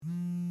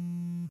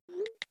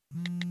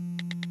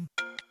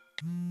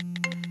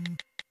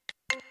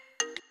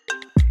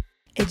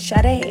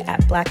Sade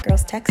at Black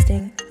Girls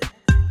Texting.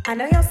 I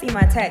know y'all see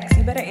my text.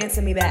 You better answer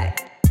me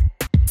back.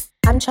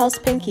 I'm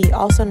Chels Pinky,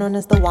 also known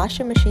as the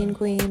washing machine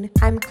queen.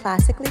 I'm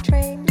classically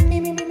trained. Me,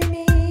 me, me, me,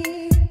 me.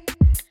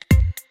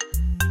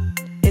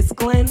 It's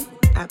Glenn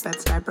at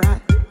Bed-Stuy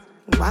Brat.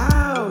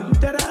 Wow, you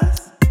dead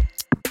ass.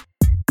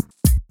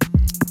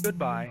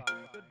 Goodbye.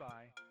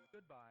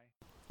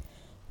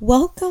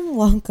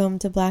 Welcome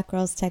to Black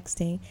Girls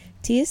Texting.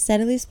 Tea is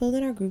steadily spilled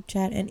in our group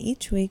chat, and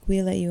each week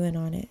we let you in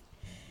on it.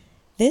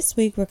 This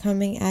week we're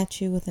coming at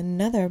you with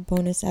another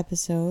bonus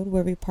episode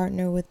where we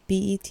partner with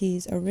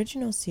BET's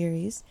original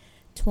series,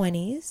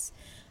 20s.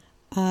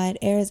 It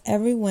airs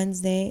every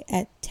Wednesday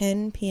at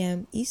 10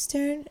 p.m.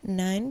 Eastern,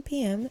 9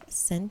 p.m.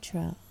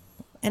 Central.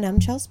 And I'm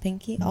Chels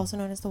Pinky, also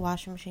known as the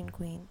washing machine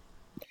queen.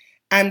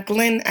 I'm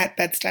Glenn at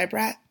Bed-Stuy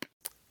Brat.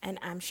 And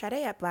I'm Sade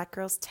at Black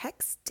Girls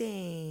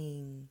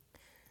Texting.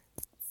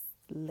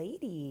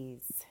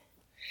 Ladies.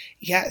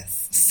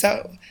 Yes,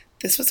 so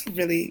this was a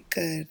really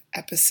good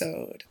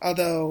episode.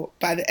 Although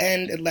by the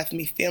end, it left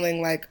me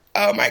feeling like,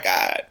 oh my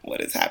God,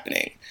 what is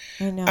happening?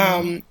 I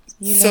know.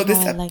 You know so how this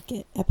I like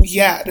it. Episode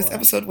 4. This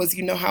episode was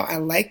You Know How I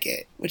Like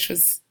It, which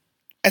was,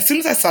 as soon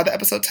as I saw the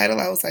episode title,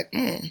 I was like,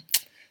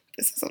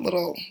 this is a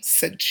little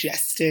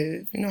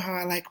suggestive. You know how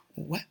I like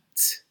what?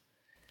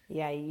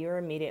 Yeah, you're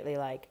immediately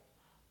like,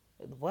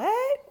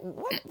 what?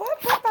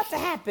 What's about to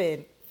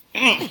happen?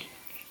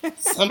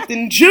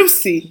 Something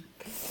juicy.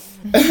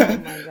 Oh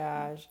my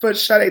gosh. But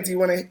Sade, do you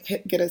want to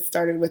get us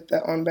started with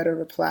the On Better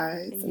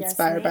Replies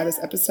inspired by this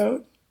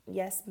episode?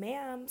 Yes,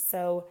 ma'am.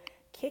 So,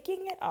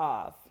 kicking it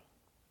off,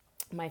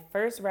 my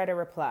first Reddit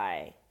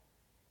reply,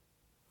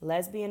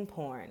 lesbian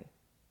porn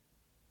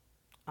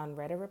on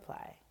Reddit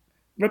reply.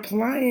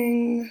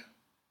 Replying.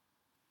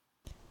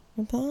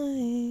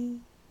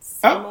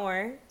 Some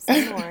more.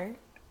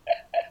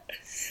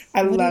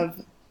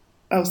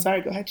 Oh,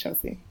 sorry. Go ahead,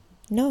 Chelsea.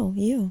 No,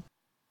 you.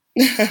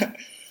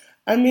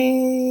 I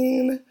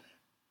mean,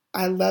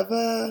 I love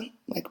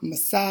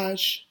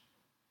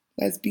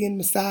lesbian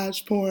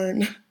massage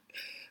porn.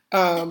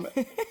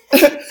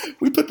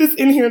 We put this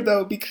in here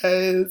though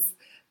because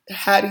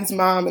Hattie's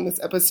mom in this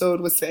episode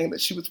was saying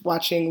that she was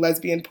watching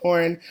lesbian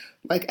porn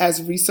like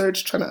as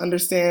research, trying to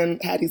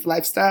understand Hattie's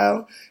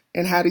lifestyle.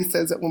 And Hattie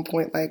says at one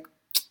point like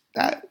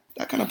that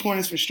kind of porn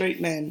is for straight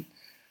men,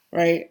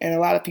 right? And a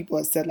lot of people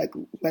have said like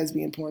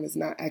lesbian porn is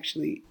not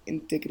actually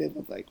indicative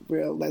of like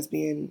real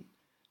lesbian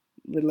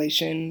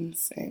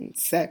relations and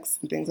sex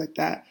and things like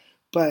that,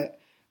 but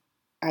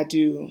I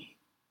do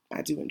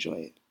enjoy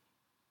it.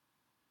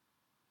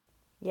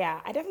 Yeah,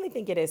 I definitely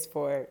think it is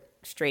for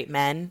straight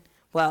men.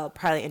 Well,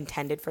 probably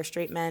intended for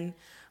straight men,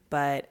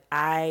 but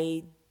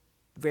I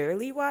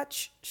rarely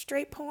watch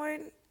straight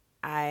porn.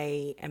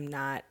 I am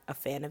not a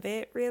fan of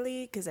it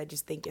really because I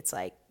just think it's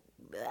like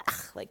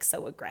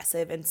so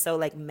aggressive and so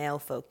like male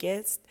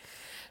focused.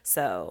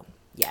 So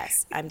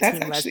yes, I'm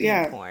team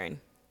lesbian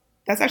porn.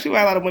 That's actually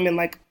why a lot of women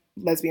like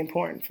lesbian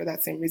porn for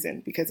that same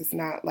reason, because it's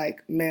not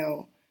like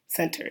male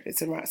centered. It's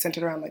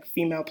centered around like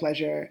female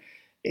pleasure.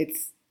 It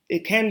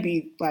can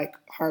be like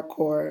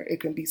hardcore.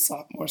 It can be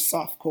more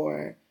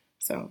softcore.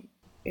 So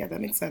yeah, that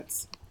makes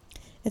sense.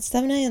 It's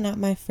definitely not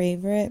my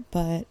favorite,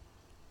 but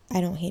I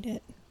don't hate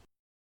it.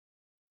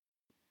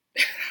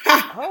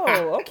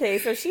 Oh, okay.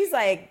 So she's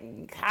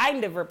like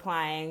kind of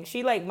replying.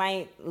 She like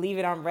might leave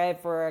it on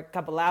red for a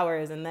couple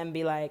hours and then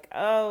be like,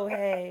 "Oh,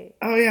 hey."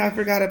 Oh yeah, I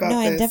forgot about this. No,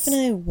 I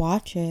definitely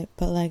watch it,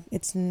 but like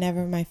it's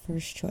never my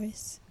first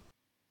choice.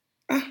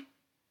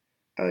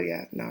 Oh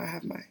yeah, no, I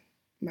have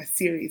my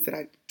series that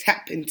I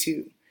tap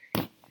into.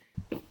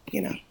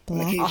 You know,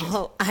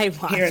 all I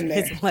watch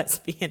is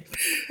lesbian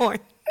porn.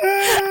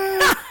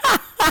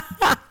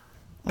 Oh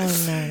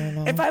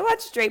no. If I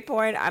watch straight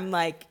porn,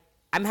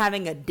 I'm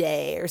having a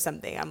day or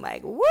something. I'm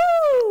like, woo!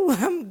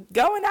 I'm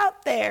going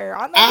out there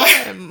on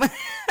the limb.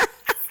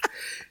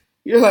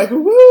 You're like,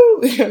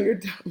 woo! You're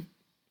dumb.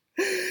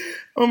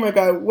 Oh my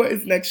God, what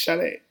is next,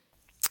 Sade?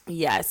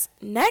 Yes.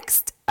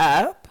 Next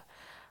up,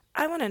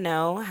 I want to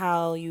know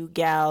how you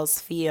gals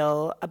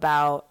feel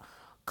about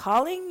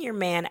calling your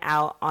man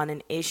out on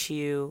an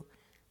issue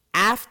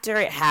after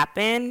it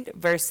happened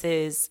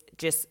versus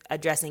just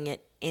addressing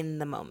it in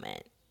the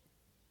moment.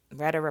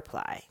 Read a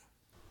reply.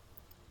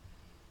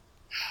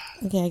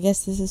 Okay, I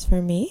guess this is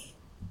for me.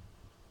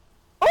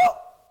 Oh!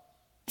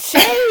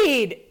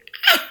 Shade!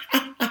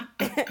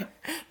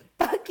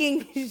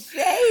 Fucking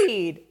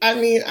shade! I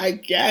mean, I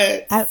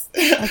guess.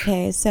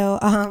 Okay, so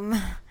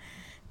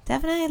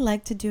definitely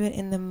like to do it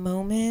in the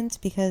moment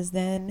because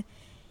then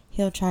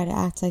he'll try to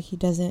act like he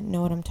doesn't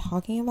know what I'm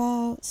talking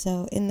about.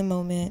 So in the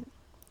moment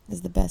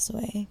is the best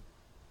way.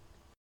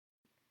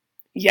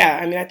 Yeah,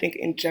 I mean, I think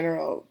in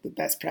general, the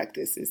best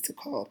practice is to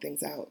call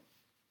things out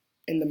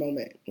in the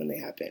moment when they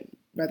happen,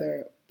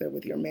 whether they're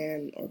with your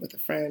man or with a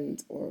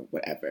friend or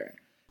whatever.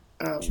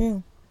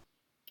 True.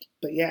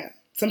 But yeah,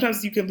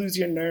 sometimes you can lose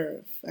your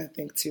nerve, I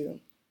think, too.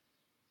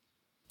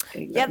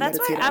 Yeah, that's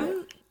why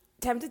I'm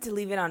tempted to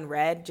leave it on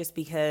red just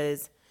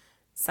because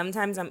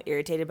sometimes I'm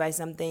irritated by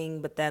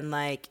something, but then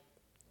like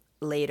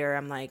later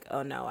I'm like,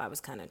 oh no, I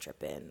was kind of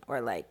tripping,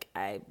 or like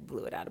I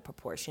blew it out of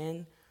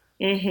proportion.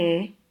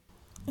 Mm-hmm.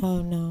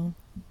 Oh no.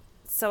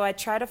 So I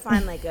try to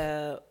find like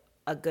a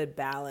good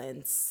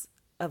balance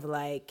of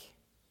like,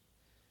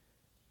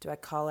 do I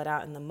call it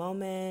out in the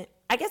moment?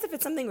 I guess if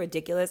it's something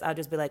ridiculous, I'll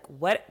just be like,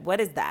 what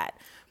is that?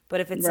 But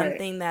if it's Right.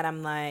 something that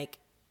I'm like,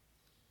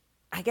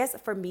 I guess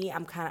for me,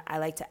 I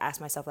like to ask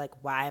myself, like,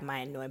 why am I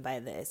annoyed by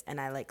this? And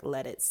I like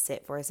let it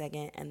sit for a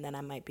second. And then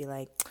I might be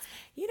like,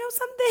 you know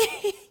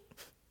something?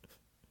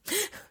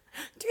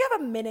 Do you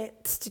have a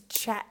minute to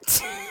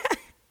chat?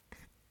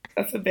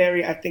 That's a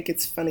very, I think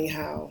it's funny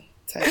how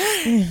type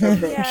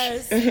approach.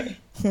 Yes.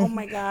 Oh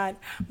my God.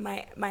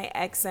 My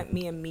ex sent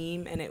me a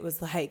meme and it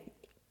was like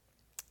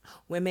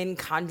women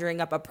conjuring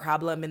up a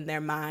problem in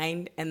their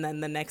mind. And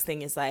then the next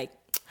thing is like,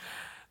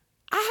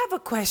 I have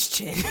a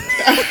question.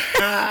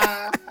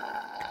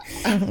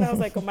 And I was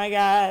like, oh my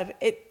God,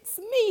 it's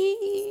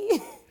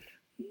me.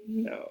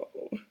 No.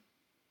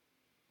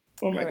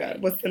 Oh my All God.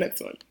 right. What's the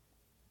next one?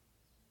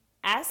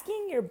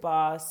 Asking your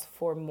boss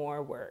for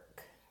more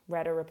work.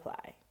 Read or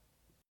reply?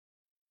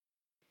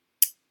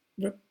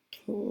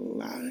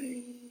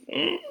 Reply.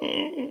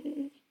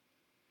 Mm.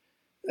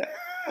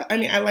 I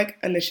mean, I like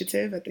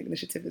initiative. I think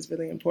initiative is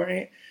really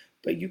important.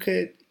 But you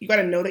got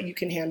to know that you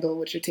can handle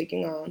what you're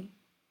taking on.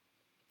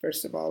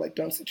 First of all, like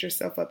don't set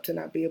yourself up to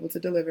not be able to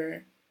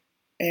deliver.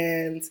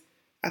 And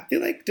I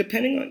feel like you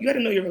got to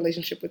know your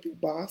relationship with your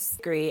boss.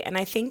 Agree. And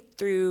I think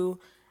through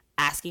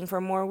asking for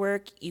more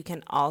work, you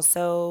can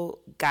also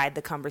guide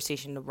the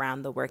conversation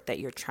around the work that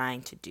you're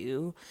trying to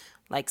do.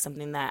 Like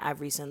something that I've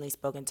recently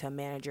spoken to a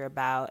manager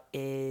about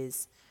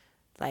is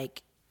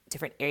like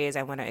different areas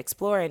I want to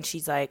explore. And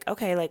she's like,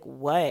 okay, like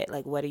what?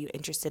 Like, what are you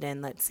interested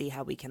in? Let's see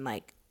how we can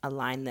like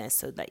align this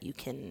so that you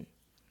can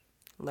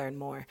learn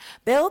more.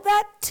 Build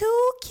that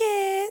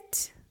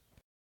toolkit.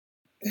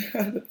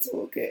 The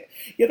toolkit.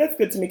 Yeah, that's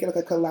good to make it like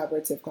a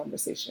collaborative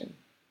conversation.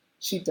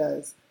 She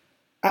does.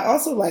 I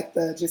also like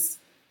the just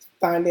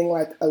finding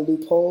like a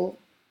loophole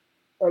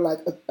or like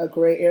a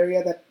gray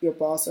area that your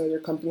boss or your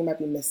company might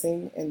be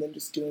missing and then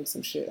just doing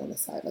some shit on the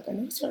side. Like, I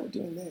noticed you were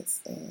doing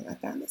this and I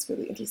found this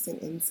really interesting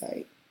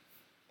insight.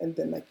 And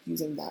then like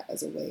using that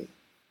as a way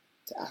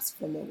to ask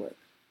for more work.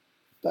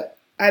 But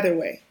either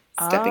way,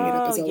 stepping it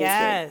up Oh, is always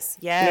yes,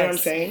 good. You know what I'm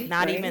yes. saying?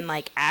 Not Right? even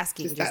like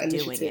asking, Just that just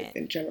doing initiative it.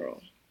 in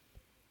general.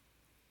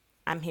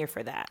 I'm here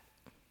for that.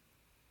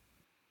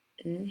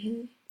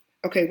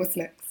 Okay, what's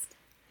next?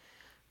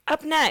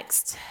 Up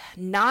next,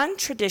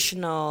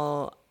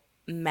 non-traditional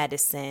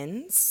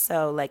medicines.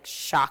 So like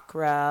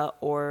chakra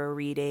or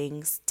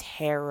readings,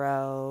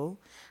 tarot.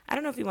 I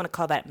don't know if you want to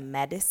call that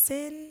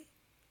medicine,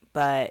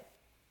 but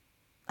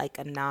like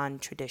a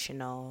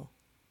non-traditional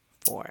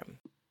form.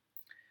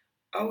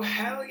 Oh,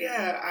 hell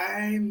yeah.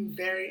 I'm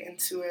very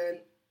into a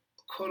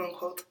quote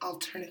unquote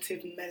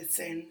alternative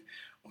medicine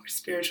or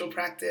spiritual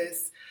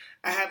practice.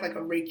 I had like a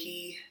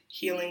Reiki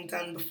healing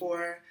done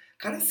before,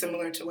 kind of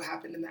similar to what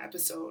happened in the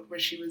episode where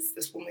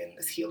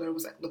this healer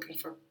was like looking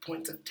for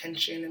points of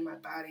tension in my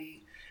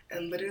body.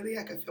 And literally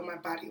I could feel my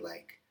body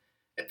like,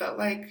 it felt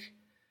like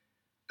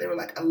there were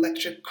like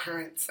electric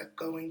currents like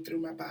going through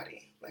my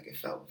body. Like it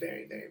felt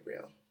very, very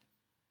real.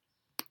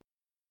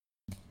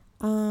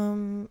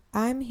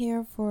 I'm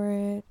here for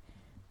it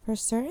for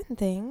certain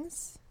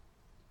things.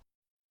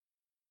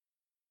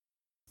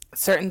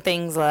 Certain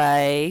things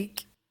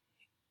like,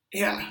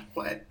 Yeah,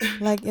 what?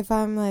 Like if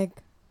I'm like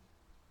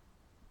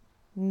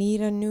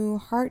need a new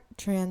heart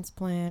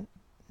transplant,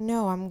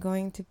 no, I'm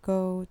going to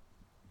go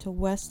to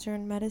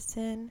Western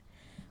medicine.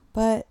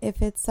 But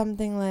if it's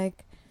something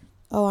like,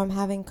 oh, I'm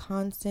having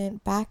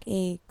constant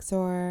backaches,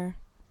 or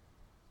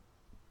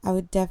I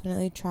would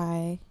definitely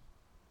try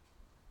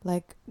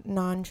like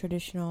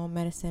non-traditional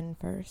medicine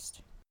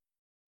first.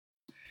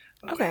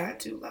 Okay, I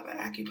do love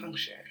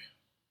acupuncture.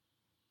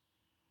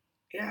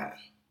 Yeah.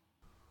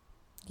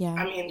 Yeah.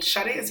 I mean,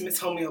 Sade is Miss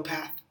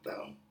Homeopath,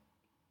 though.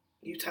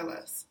 You tell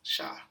us,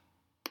 Sha.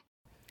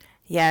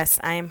 yes,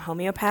 I am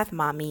homeopath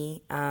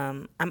mommy.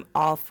 I'm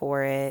all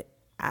for it.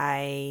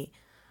 I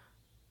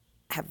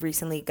have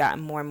recently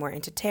gotten more and more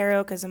into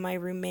tarot because of my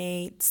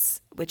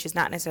roommates, which is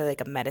not necessarily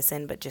like a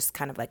medicine, but just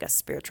kind of like a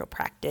spiritual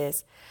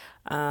practice.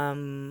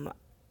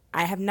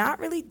 I have not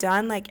really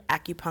done like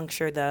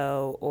acupuncture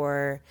though,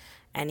 or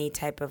any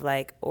type of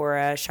like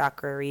aura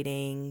chakra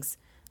readings.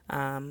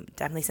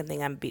 Definitely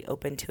something I'd be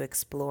open to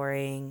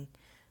exploring.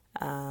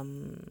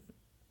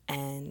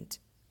 And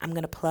I'm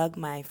going to plug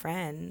my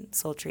friend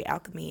Sultry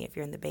Alchemy if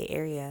you're in the Bay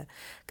Area,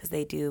 because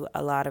they do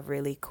a lot of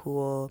really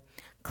cool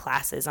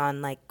classes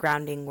on like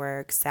grounding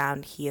work,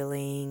 sound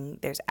healing,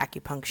 there's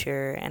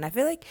acupuncture, and I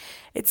feel like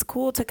it's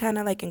cool to kind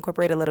of like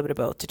incorporate a little bit of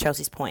both. To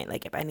Chelsea's point,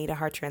 like if I need a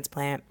heart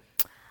transplant,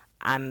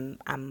 I'm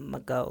gonna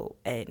go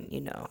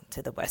and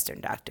to the Western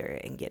doctor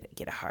and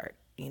get a heart,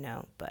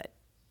 but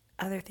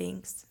other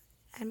things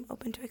I'm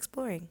open to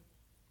exploring.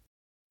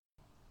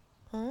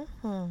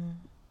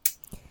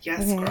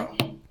 Yes, Okay. girl.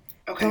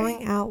 Okay.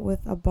 Going out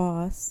with a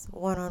boss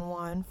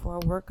one-on-one for a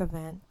work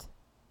event.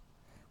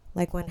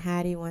 Like when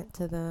Hattie went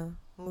to the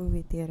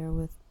movie theater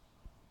with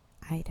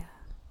Ida?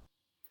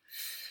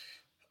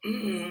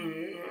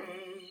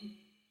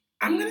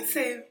 I'm going to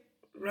say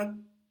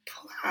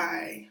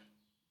reply.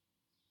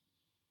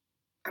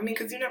 I mean,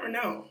 because you never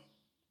know.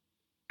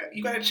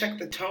 You got to check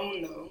the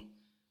tone, though,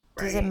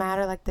 right? Does it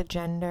matter, like, the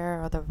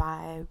gender or the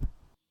vibe?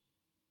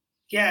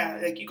 Yeah,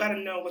 like, you got to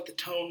know what the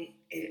tone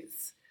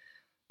is.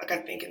 Like, I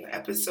think in the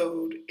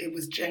episode, it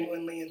was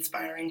genuinely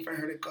inspiring for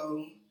her to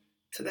go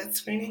to that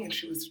screening, and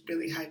she was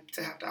really hyped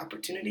to have the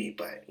opportunity,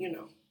 but, you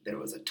know, there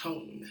was a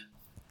tone.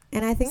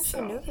 And I think she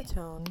knew the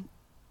tone,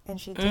 and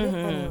she did it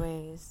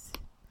anyways.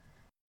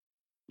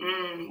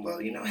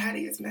 Well, you know,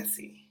 Hattie is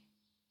messy.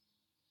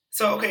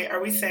 So, okay, are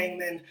we saying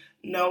then,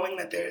 knowing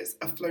that there's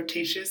a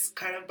flirtatious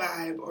kind of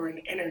vibe or an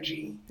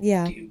energy, do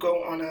you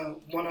go on a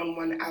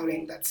one-on-one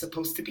outing that's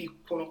supposed to be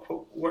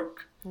quote-unquote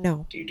work?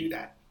 No. Do you do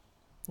that?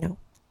 No.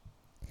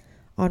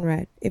 On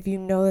red. If you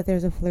know that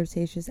there's a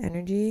flirtatious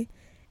energy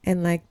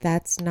and, like,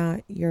 that's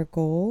not your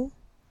goal,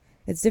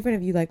 it's different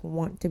if you, like,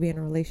 want to be in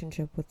a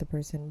relationship with the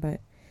person,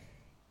 but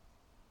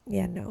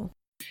yeah, no.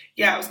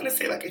 Yeah, I was going to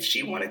say, like, if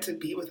she wanted to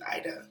be with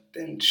Ida,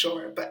 then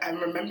sure. But I'm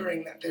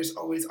remembering that there's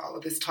always all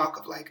of this talk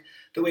of, like,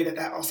 the way that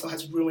that also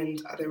has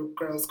ruined other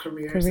girls'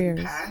 careers in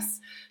the past.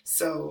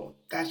 So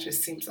that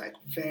just seems, like,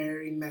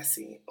 very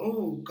messy.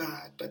 Oh,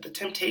 God. But the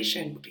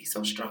temptation would be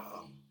so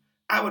strong.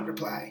 I would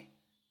reply,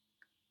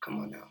 come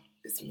on now.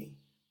 It's me.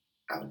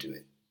 I would do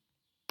it.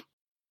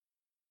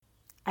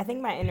 I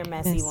think my inner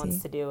messy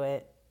wants to do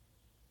it.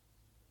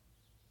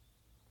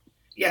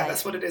 Yeah,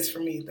 that's what it is for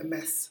me, the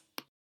mess.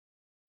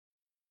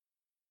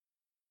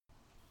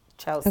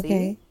 Chelsea.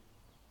 Okay.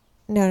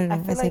 No.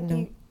 I said like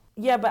no.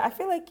 Yeah, but I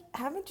feel like,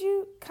 haven't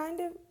you kind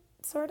of,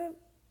 sort of,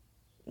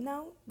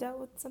 dealt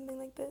with something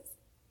like this?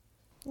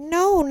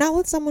 No, not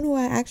with someone who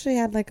I actually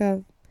had, like,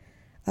 a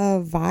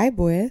vibe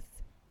with.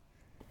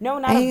 No,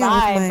 not a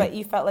vibe, but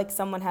you felt like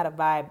someone had a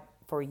vibe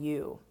for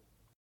you.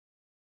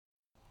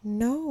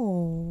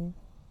 No.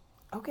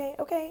 Okay.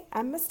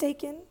 I'm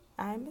mistaken.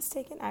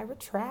 I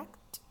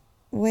retract.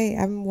 Wait,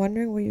 I'm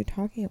wondering what you're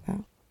talking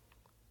about.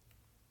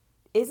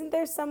 Isn't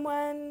there was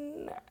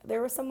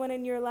someone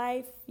in your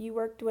life you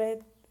worked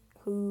with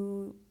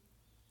who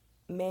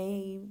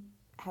may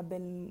have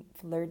been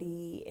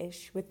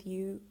flirty-ish with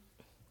you?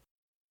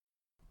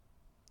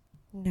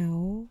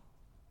 No.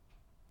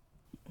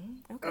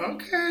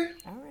 Okay.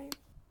 All right.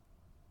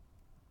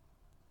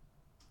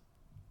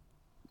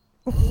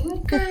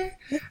 Okay.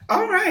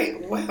 All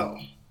right. Well,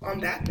 on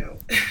that note.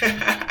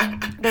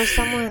 There's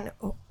someone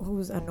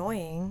who's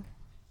annoying.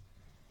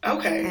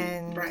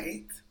 Okay.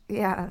 Right.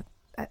 Yeah.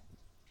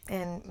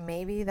 And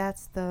maybe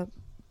that's the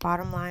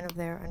bottom line of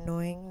their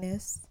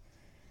annoyingness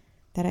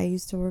that I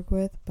used to work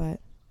with, but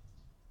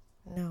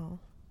no.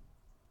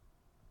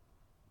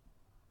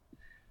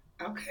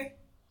 Okay.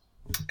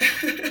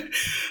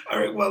 All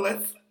right, well,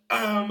 let's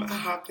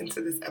hop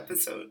into this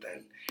episode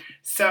then.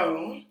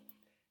 So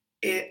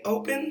it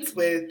opens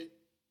with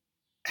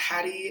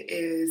Hattie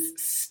is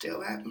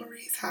still at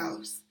Marie's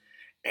house,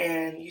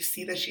 and you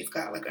see that she's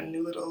got like a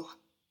new little,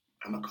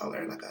 I'm gonna call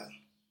her like a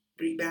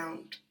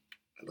rebound,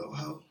 a little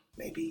hoe,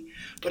 maybe.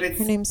 But it's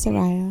her name's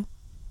Soraya.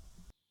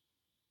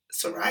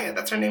 Soraya,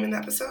 that's her name in the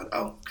episode?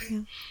 Oh, okay.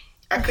 Yeah.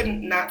 I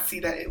couldn't not see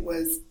that it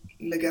was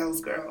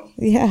Miguel's girl.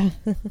 Yeah.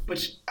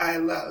 Which I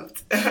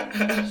loved.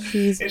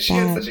 She's and she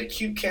had such a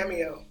cute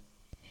cameo.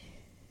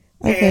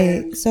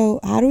 Okay, so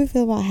how do we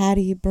feel about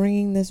Hattie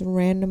bringing this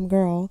random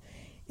girl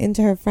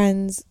into her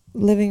friend's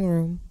living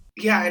room?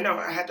 Yeah, I know.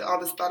 I had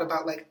all this thought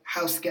about, like,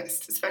 house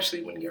guests,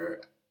 especially when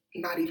you're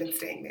not even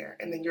staying there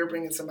and then you're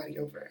bringing somebody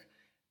over.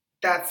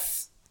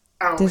 That's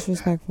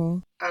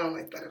disrespectful. I don't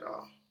like that at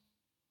all.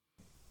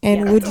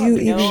 And yeah, would you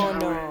even...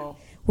 No.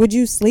 Would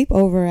you sleep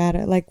over at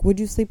it? Like, would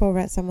you sleep over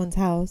at someone's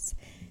house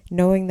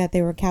knowing that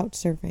they were couch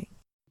surfing?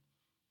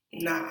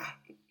 Nah,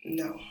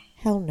 no.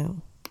 Hell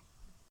no.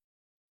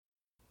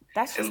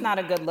 That's just not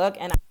a good look.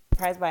 And I'm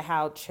surprised by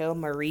how chill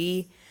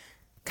Marie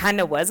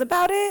kind of was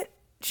about it.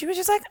 She was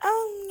just like,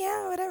 oh,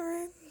 yeah,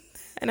 whatever.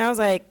 And I was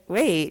like,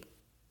 wait,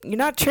 you're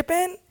not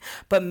tripping?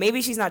 But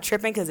maybe she's not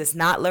tripping because it's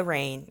not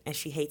Lorraine, and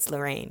she hates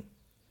Lorraine.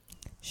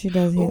 She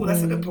does hate Lorraine. Oh,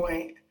 that's a good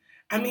point.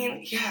 I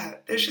mean, yeah,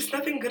 there's just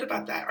nothing good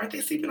about that. Aren't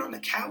they sleeping on the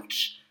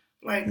couch?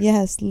 Like,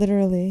 yes,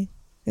 literally.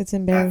 It's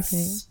embarrassing.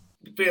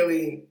 That's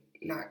really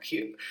not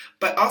cute.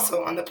 But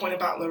also, on the point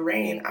about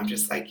Lorraine, I'm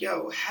just like,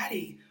 yo,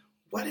 Hattie,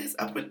 what is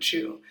up with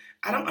you?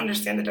 I don't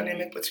understand the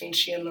dynamic between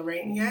she and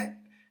Lorraine yet.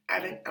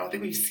 I don't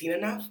think we've seen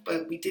enough,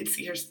 but we did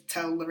see her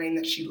tell Lorraine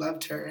that she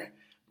loved her,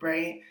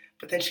 right?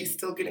 But then she's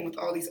still getting with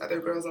all these other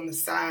girls on the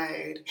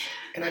side.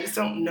 And I just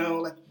don't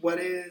know, like, what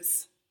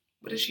is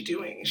she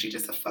doing? Is she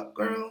just a fuck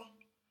girl?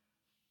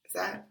 Is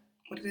that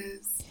what it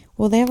is?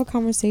 Well, they have a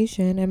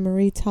conversation, and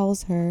Marie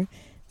tells her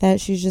that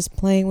she's just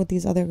playing with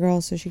these other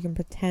girls so she can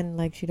pretend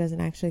like she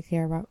doesn't actually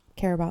care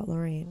about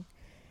Lorraine.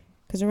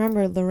 Because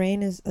remember,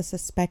 Lorraine is a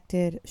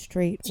suspected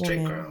straight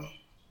woman girl.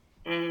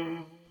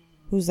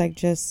 Who's like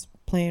just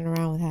playing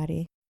around with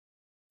Hattie.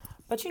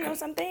 But you know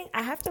something?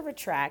 I have to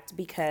retract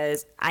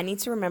because I need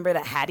to remember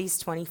that Hattie's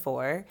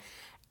 24,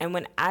 And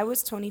when I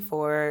was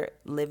 24,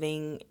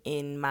 living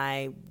in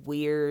my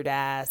weird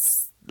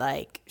ass,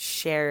 like,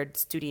 shared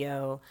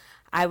studio,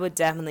 I would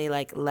definitely,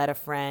 like, let a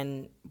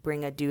friend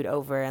bring a dude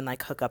over and,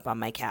 like, hook up on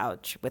my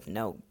couch with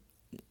no,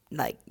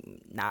 like,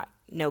 not,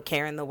 no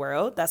care in the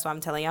world. That's why I'm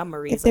telling y'all, If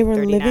Marie's, they like,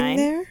 were living 39.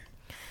 there,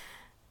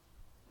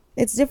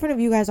 it's different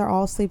if you guys are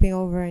all sleeping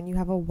over and you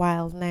have a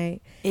wild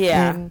night.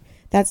 Yeah. And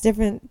that's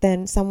different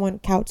than someone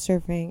couch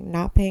surfing,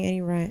 not paying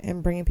any rent,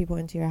 and bringing people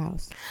into your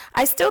house.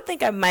 I still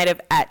think I might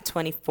have, at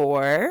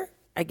 24,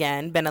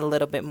 again, been a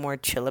little bit more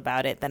chill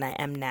about it than I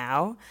am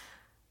now.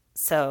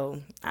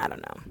 So, I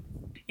don't know.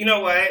 You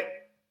know what?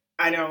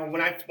 I know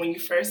when you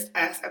first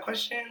asked that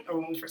question, or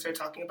when we first started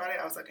talking about it,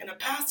 I was like, in a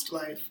past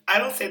life, I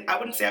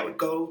wouldn't say I would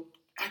go.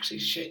 Actually,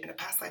 shit, in a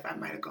past life, I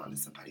might have gone to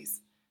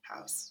somebody's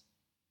house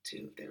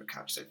too if they were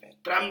couch surfing.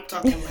 But I'm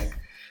talking like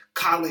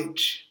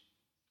college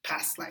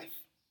past life,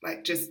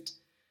 like just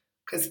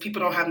because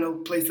people don't have no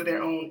place of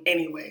their own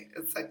anyway.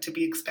 It's like to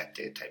be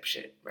expected type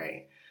shit,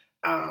 right?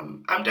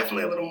 I'm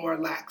definitely a little more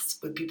lax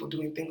with people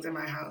doing things in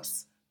my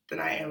house than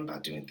I am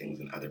about doing things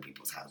in other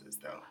people's houses,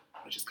 though,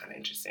 which is kind of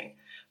interesting.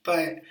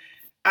 But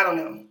I don't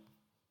know.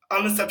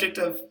 On the subject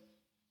of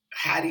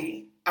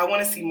Hattie, I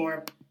want to see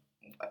more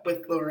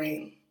with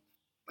Lorraine.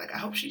 Like, I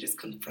hope she just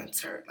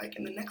confronts her. Like,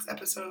 in the next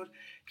episode,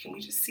 can we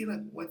just see, like,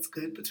 what's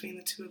good between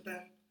the two of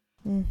them?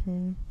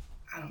 Mm-hmm.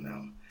 I don't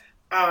know.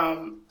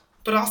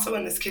 But also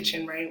in this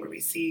kitchen, right, where we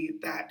see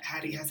that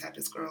Hattie has had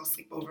this girl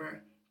sleep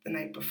over the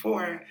night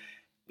before,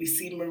 we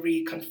see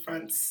Marie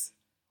confronts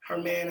her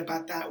man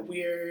about that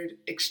weird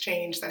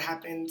exchange that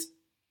happened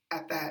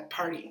at that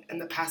party in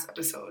the past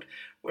episode,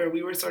 where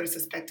we were sort of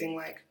suspecting,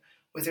 like,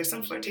 was there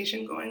some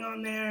flirtation going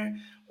on there,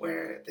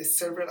 where this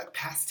server, like,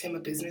 passed him a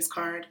business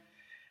card.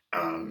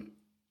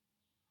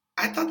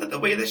 I thought that the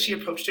way that she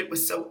approached it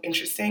was so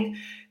interesting.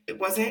 It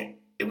was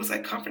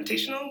like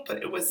confrontational,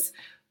 but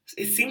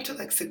it seemed to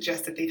like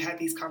suggest that they've had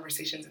these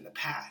conversations in the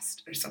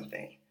past or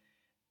something.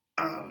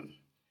 And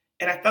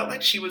I felt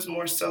like she was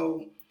more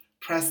so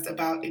pressed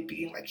about it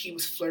being like he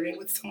was flirting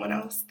with someone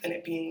else than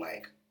it being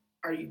like,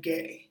 are you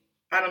gay?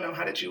 I don't know.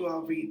 How did you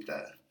all read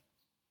the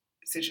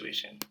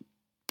situation?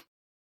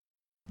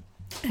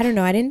 I don't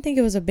know. I didn't think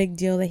it was a big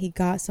deal that he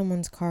got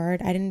someone's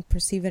card. I didn't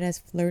perceive it as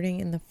flirting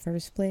in the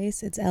first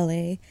place. It's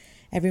LA.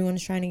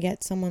 Everyone's trying to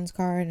get someone's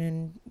card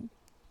and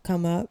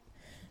come up.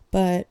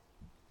 But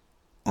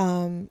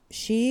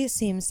she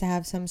seems to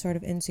have some sort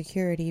of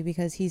insecurity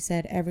because he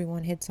said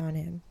everyone hits on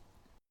him.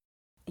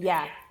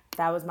 Yeah,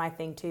 that was my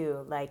thing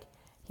too. Like,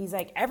 he's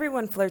like,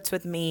 everyone flirts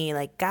with me,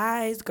 like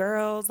guys,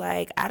 girls,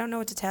 like, I don't know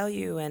what to tell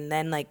you. And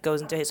then like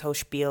goes into his whole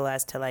spiel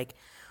as to like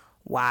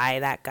why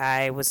that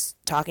guy was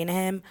talking to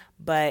him.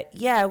 But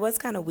yeah, it was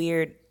kind of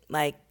weird.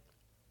 Like,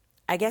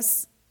 I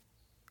guess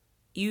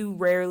you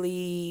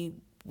rarely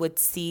would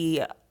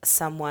see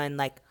someone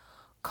like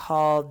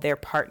call their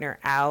partner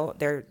out,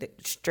 their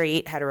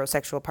straight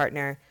heterosexual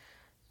partner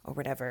or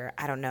whatever.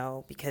 I don't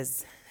know,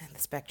 because the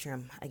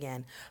spectrum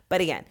again.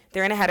 But again,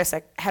 they're in a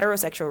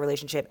heterosexual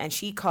relationship and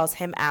she calls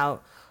him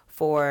out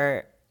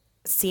for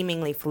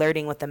seemingly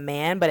flirting with a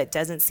man, but it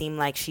doesn't seem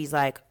like she's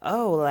like,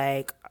 oh,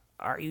 like,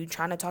 are you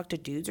trying to talk to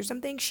dudes or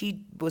something?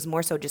 She was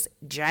more so just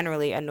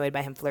generally annoyed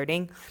by him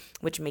flirting,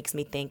 which makes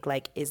me think,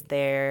 like, is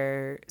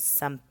there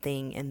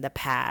something in the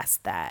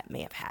past that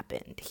may have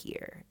happened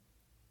here?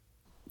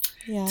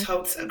 Yeah.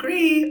 Totes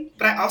agree.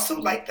 But I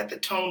also like that the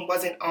tone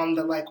wasn't on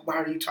the, like, why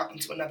are you talking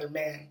to another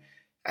man?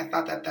 I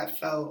thought that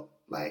felt,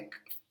 like,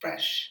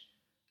 fresh.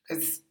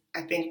 Because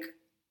I think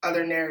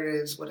other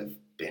narratives would have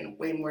been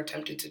way more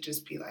tempted to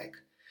just be like,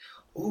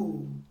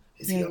 ooh,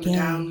 is he on the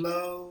down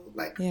low?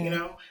 Like, you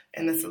know?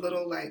 And it's a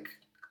little like,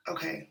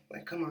 okay,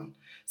 like, come on.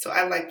 So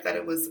I like that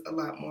it was a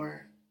lot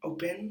more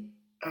open.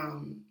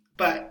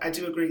 But I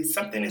do agree,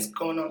 something is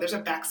going on. There's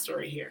a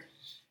backstory here.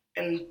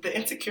 And the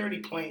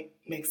insecurity point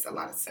makes a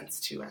lot of sense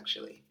too,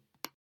 actually.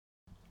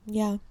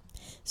 Yeah.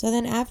 So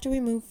then after we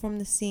move from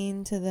the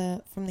scene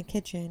from the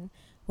kitchen,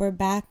 we're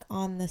back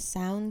on the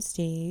sound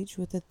stage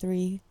with the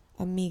three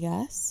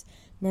amigas,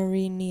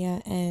 Marie,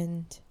 Nia,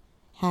 and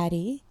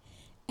Hattie.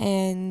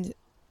 And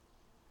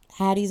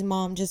Hattie's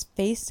mom just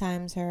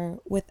FaceTimes her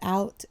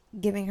without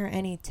giving her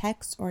any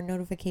text or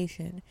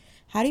notification.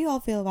 How do you all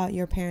feel about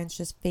your parents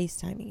just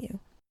FaceTiming you?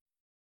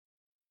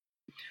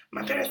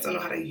 My parents don't know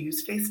how to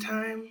use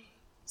FaceTime,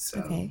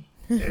 so okay.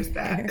 There's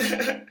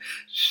that.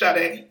 Shut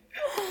it.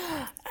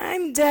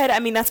 I'm dead. I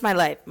mean, that's my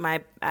life. I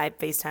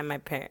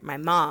FaceTime my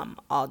mom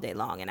all day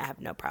long, and I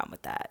have no problem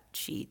with that.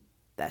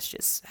 That's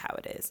just how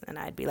it is. And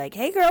I'd be like,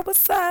 "Hey, girl,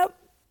 what's up?"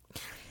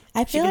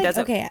 I feel like,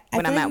 okay, I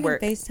feel I'm like at you work.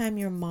 can FaceTime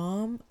your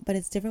mom, but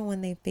it's different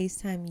when they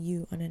FaceTime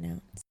you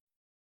unannounced.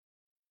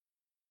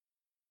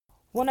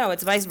 Well, no,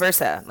 it's vice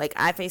versa. Like,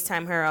 I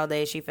FaceTime her all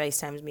day. She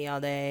FaceTimes me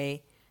all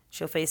day.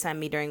 She'll FaceTime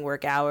me during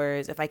work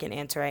hours. If I can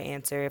answer, I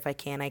answer. If I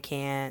can't, I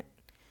can't.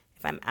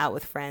 If I'm out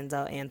with friends,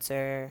 I'll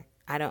answer.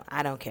 I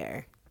don't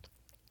care.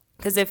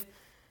 Because if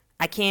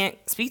I can't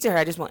speak to her,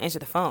 I just won't answer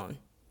the phone.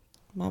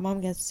 My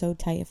mom gets so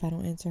tight if I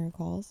don't answer her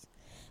calls.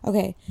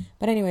 Okay,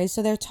 but anyway,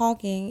 so they're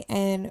talking,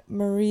 and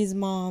Marie's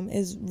mom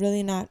is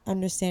really not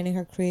understanding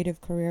her creative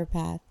career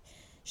path.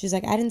 She's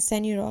like, I didn't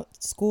send you to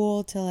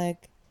school to,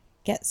 like,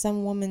 get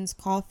some woman's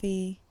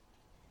coffee,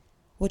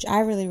 which I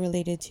really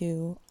related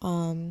to.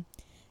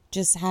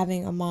 Just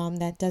having a mom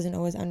that doesn't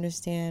always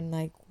understand,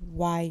 like,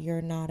 why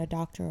you're not a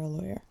doctor or a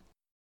lawyer.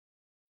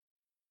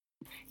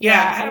 Yeah,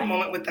 I had a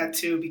moment with that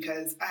too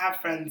because I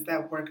have friends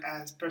that work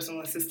as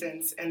personal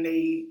assistants, and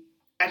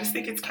I just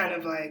think it's kind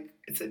of like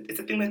it's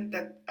a thing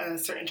that a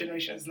certain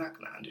generation is not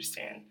going to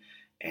understand,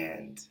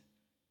 and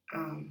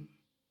um,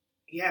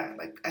 yeah,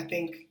 like I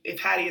think if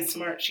Hattie is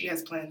smart, she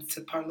has plans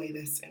to parlay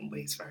this in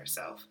ways for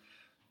herself,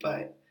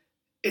 but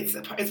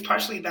it's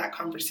partially that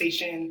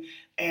conversation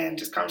and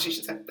just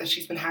conversations that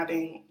she's been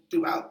having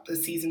throughout the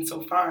season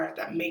so far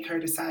that make her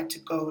decide to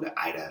go to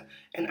Ida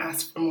and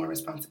ask for more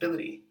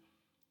responsibility.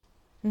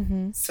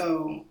 Mm-hmm.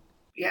 So,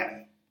 yeah,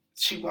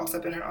 she walks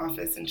up in her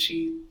office and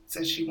she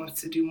says she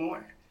wants to do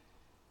more.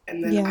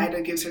 And then Yeah.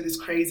 Ida gives her this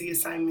crazy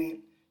assignment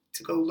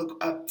to go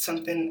look up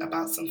something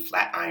about some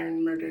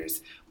Flatiron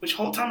murders, which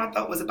whole time I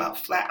thought was about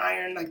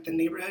Flatiron, like the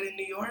neighborhood in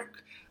New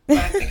York. But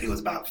I think it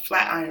was about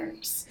flat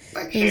irons,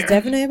 like It was hair.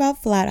 definitely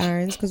about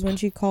Flatirons, because when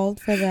she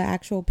called for the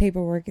actual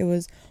paperwork, it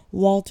was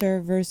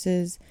Walter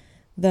versus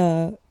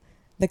the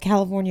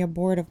California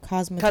Board of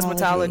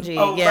Cosmetology.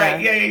 Oh, yeah.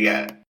 right.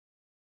 Yeah.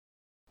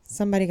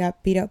 Somebody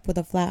got beat up with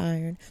a flat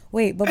iron.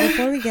 Wait, but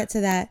before we get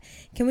to that,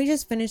 can we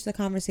just finish the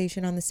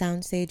conversation on the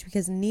soundstage?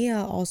 Because Nia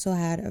also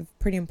had a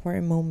pretty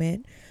important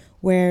moment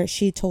where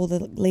she told the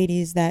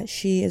ladies that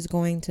she is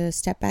going to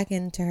step back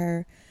into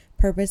her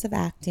purpose of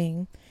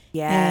acting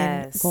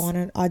and go on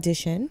an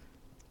audition.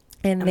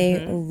 And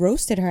they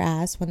roasted her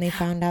ass when they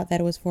found out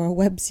that it was for a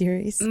web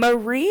series.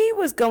 Marie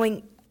was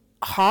going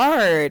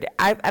hard.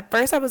 At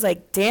first I was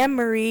like, damn,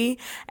 Marie.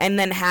 And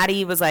then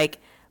Hattie was like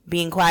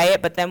being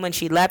quiet. But then when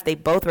she left, they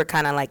both were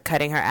kind of like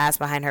cutting her ass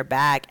behind her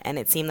back. And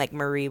it seemed like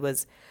Marie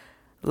was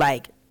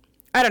like,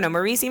 I don't know.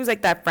 Marie seems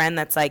like that friend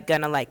that's like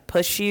gonna like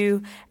push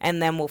you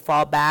and then will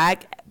fall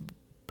back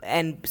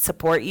and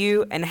support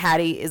you. And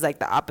Hattie is like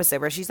the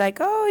opposite, where she's like,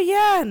 oh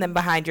yeah, and then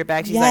behind your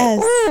back she's like,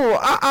 ooh,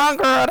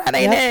 girl, that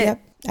ain't it.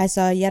 Yep. I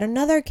saw yet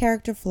another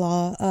character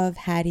flaw of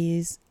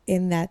Hattie's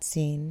in that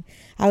scene.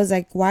 I was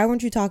like, why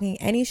weren't you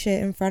talking any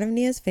shit in front of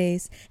Nia's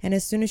face? And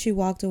as soon as she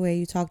walked away,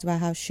 you talked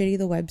about how shitty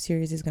the web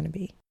series is going to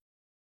be.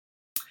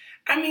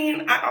 I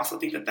mean, I also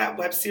think that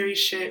web series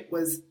shit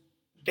was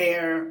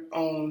their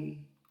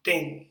own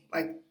thing.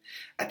 Like,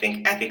 I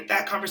think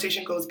that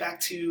conversation goes back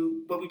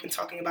to what we've been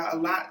talking about a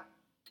lot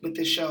with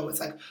this show. It's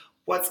like,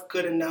 what's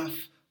good enough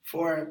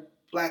for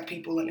Black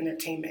people in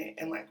entertainment,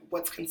 and like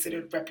what's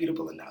considered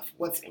reputable enough,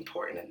 what's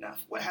important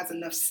enough, what has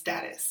enough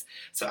status.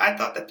 So I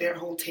thought that their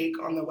whole take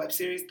on the web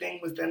series thing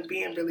was them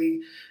being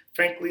really,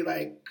 frankly,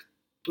 like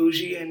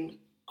bougie and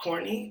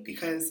corny,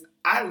 because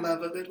I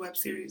love a good web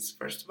series,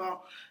 first of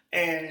all,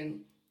 and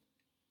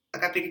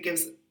like I think it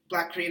gives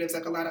Black creatives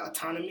like a lot of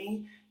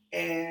autonomy,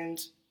 and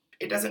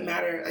it doesn't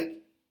matter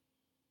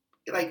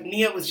like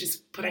Nia was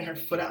just putting her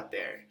foot out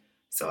there.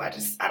 So I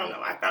don't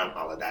know. I found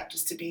all of that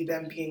just to be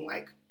them being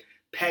like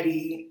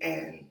petty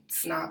and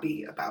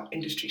snobby about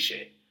industry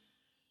shit,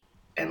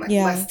 and like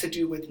less to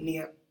do with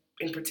Nia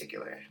in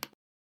particular.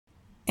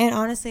 And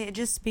honestly, it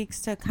just speaks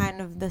to kind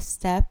of the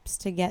steps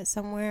to get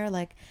somewhere.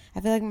 Like,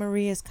 I feel like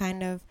Marie is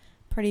kind of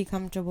pretty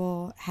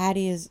comfortable.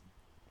 Hattie is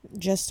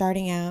just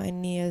starting out,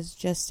 and Nia's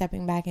just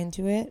stepping back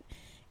into it.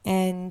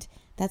 And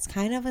that's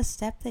kind of a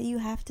step that you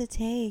have to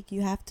take.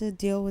 You have to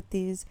deal with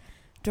these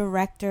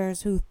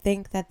directors who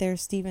think that they're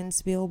Steven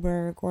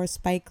Spielberg or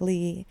Spike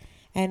Lee,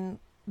 and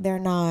they're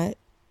not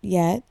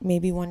yet.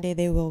 Maybe one day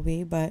they will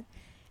be, but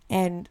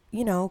and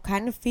you know,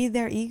 kind of feed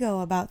their ego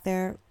about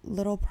their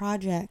little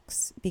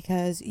projects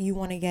because you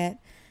want to get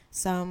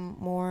some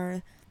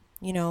more,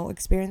 you know,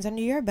 experience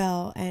under your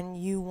belt,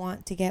 and you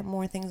want to get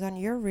more things on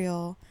your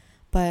reel,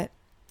 but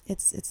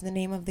it's the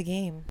name of the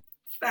game.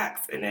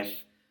 Facts. And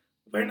if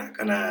we're not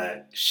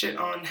gonna shit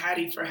on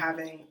Hattie for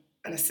having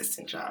an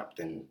assistant job,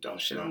 then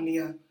don't shit on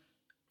Nia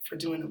for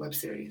doing a web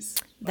series.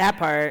 That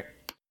part.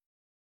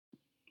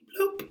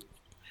 Bloop.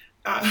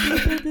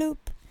 Bloop.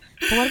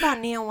 But what about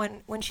Nia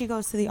when she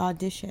goes to the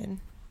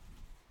audition?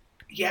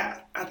 Yeah,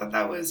 I thought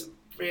that was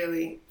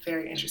really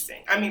very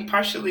interesting. I mean,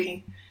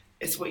 partially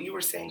it's what you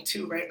were saying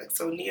too, right? Like,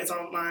 so Nia's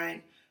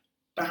online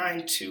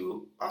behind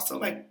two also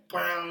like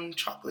brown,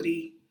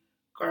 chocolatey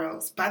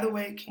girls. By the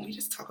way, can we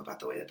just talk about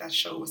the way that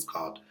show was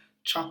called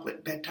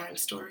Chocolate Bedtime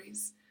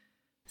Stories?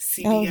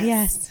 CBS. Oh,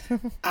 yes.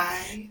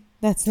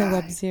 That's the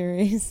web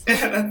series.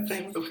 That's the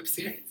name of the web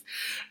series.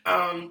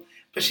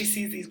 But she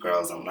sees these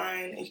girls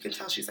online, and you can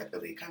tell she's like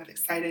really kind of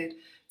excited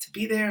to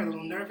be there, a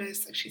little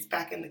nervous, like she's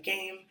back in the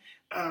game.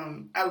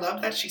 I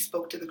love that she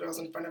spoke to the girls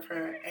in front of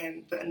her,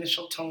 and the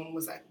initial tone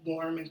was like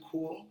warm and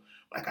cool.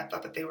 Like I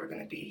thought that they were going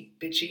to be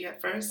bitchy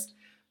at first,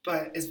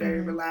 but it's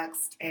very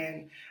relaxed.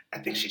 And I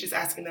think she's just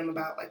asking them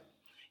about like,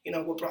 you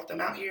know, what brought them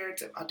out here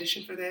to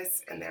audition for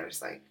this. And they're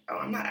just like, oh,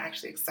 I'm not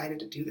actually excited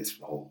to do this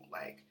role.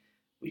 Like,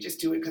 we just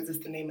do it because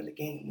it's the name of the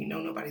game. We know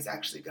nobody's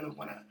actually going to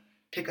want to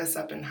pick us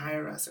up and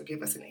hire us or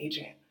give us an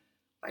agent.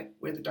 Like,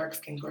 we're the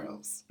dark-skinned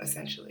girls,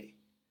 essentially.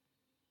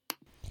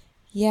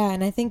 Yeah,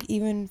 and I think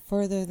even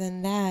further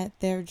than that,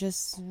 they're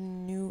just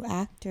new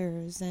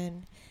actors,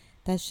 and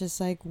that's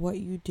just like what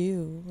you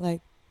do.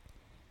 Like,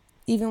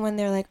 even when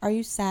they're like, "Are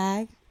you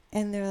SAG?"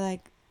 and they're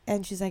like,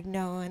 and she's like,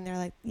 "No," and they're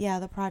like, "Yeah,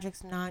 the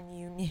project's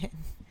non-union."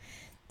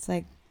 It's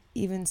like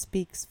even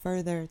speaks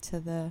further to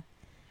the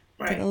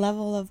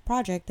level of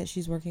project that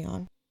she's working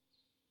on.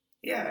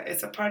 Yeah,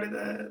 it's a part of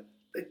the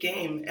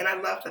game, and I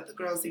love that the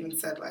girls even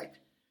said, like,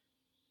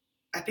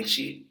 I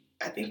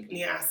think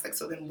Nia asked, like,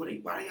 so then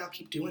why do y'all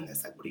keep doing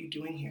this? Like, what are you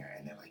doing here?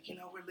 And they're like,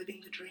 we're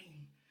living the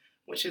dream,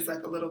 which is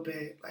like a little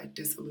bit like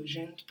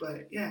disillusioned,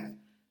 but yeah,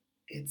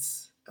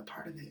 it's a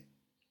part of it.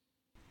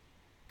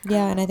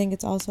 Yeah, and I think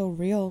it's also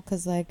real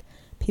because like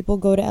people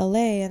go to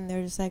LA and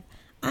they're just like,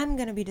 I'm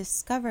gonna be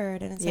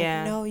discovered, and it's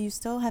like, no, you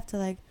still have to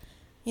like,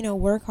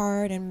 work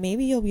hard, and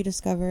maybe you'll be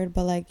discovered,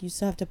 but like you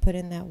still have to put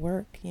in that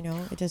work.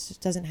 It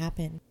just doesn't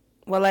happen.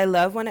 Well, I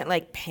love when it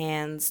like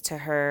pans to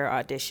her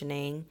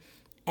auditioning,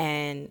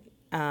 and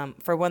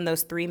for one,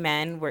 those three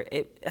men were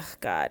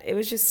it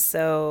was just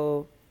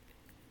so,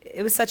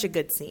 it was such a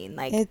good scene.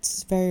 Like,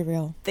 it's very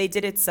real. They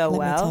did it so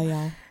well. Let me tell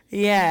y'all.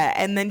 Yeah,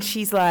 and then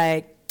she's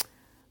like,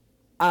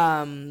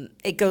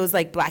 it goes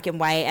like black and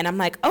white, and I'm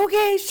like,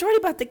 okay, Shorty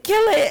about to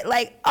kill it.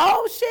 Like,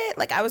 oh shit.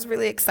 Like, I was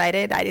really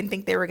excited. I didn't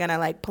think they were gonna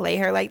like play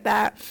her like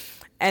that.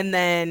 And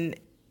then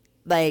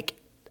like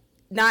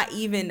not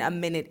even a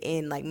minute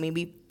in, like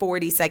maybe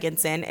 40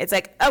 seconds in, it's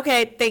like,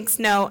 okay, thanks,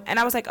 no. And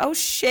I was like, oh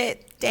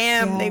shit,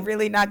 damn, they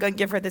really not gonna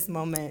give her this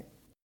moment.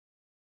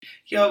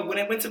 Yo, when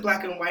it went to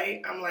black and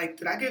white, I'm like,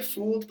 did I get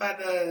fooled by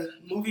the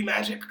movie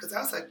magic? Because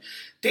I was like,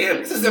 damn,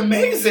 this is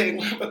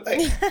amazing. But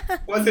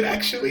like, was it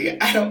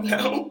actually? I don't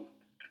know.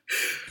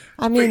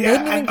 I mean, they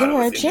didn't even give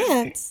her a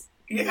chance.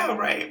 Yeah,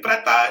 right. But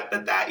I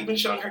thought that even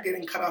showing her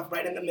getting cut off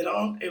right in the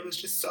middle, it was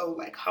just so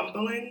like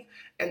humbling.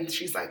 And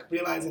she's like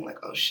realizing like,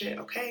 oh shit,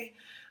 okay,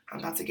 I'm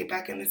about to get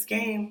back in this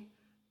game.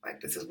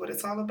 Like, this is what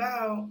it's all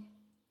about.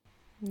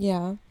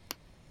 Yeah.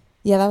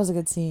 Yeah, that was a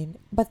good scene.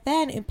 But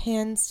then it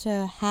pans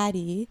to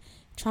Hattie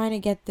trying to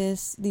get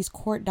these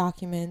court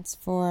documents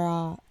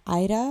for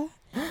Ida.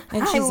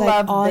 And she's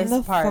like on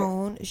the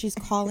phone. She's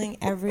calling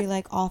every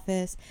like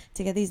office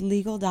to get these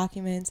legal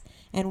documents.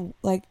 And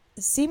like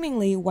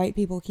seemingly white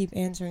people keep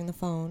answering the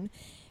phone.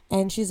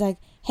 And she's like,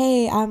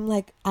 hey,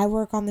 I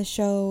work on the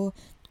show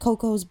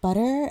Coco's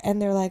Butter.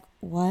 And they're like,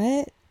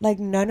 what? Like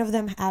none of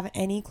them have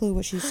any clue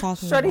what she's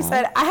talking about. Shorty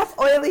said, I have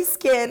oily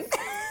skin.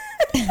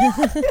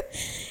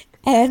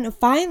 And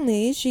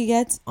finally, she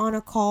gets on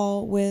a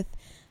call with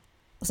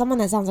someone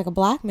that sounds like a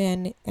black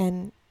man,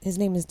 and his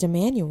name is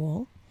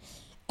Demanuel.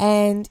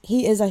 And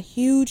he is a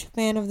huge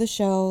fan of the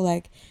show.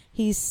 Like,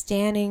 he's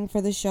standing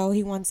for the show.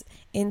 He wants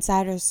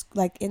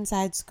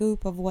inside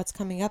scoop of what's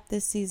coming up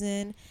this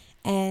season.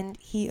 And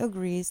he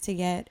agrees to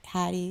get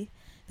Hattie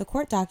the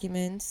court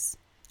documents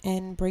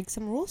and break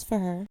some rules for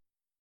her.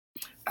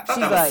 I thought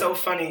that was so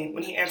funny.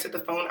 When he answered the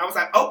phone, I was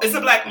like, oh, it's a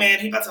black man.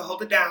 He about to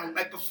hold it down.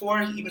 Like, before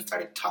he even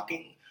started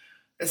talking.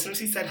 As soon as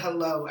he said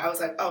hello, I was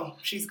like, "Oh,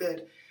 she's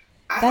good."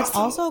 That's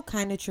also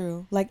kind of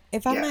true. Like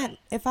if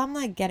I'm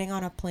like getting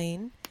on a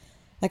plane,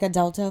 like a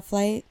Delta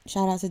flight,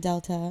 shout out to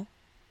Delta.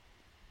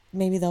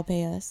 Maybe they'll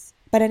pay us.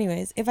 But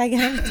anyways, if I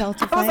get on a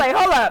Delta flight, I was like,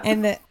 hold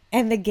up,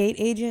 and the gate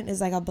agent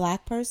is like a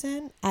black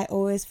person, I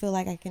always feel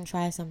like I can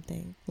try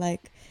something.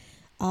 Like,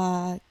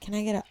 can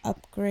I get an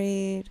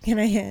upgrade? Can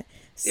I get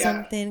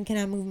something? Can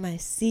I move my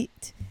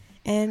seat?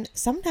 And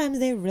sometimes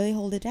they really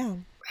hold it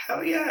down.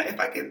 Hell yeah. If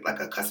I get like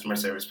a customer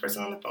service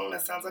person on the phone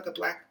that sounds like a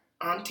black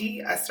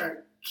auntie, I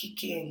start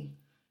kikiing.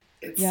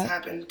 It's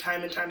happened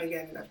time and time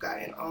again, and I've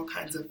gotten all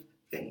kinds of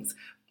things.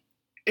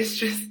 It's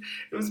just,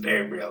 it was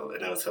very real,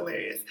 and it was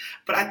hilarious.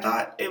 But I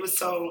thought it was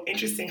so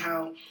interesting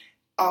how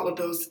all of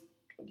those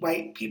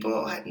white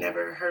people had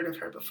never heard of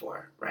her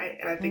before, right?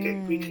 And I think it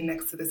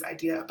reconnects to this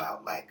idea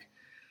about like,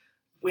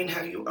 when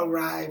have you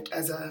arrived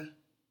as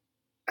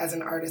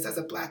an artist, as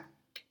a black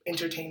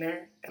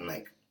entertainer, and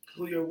like,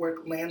 who your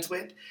work lands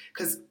with,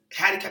 because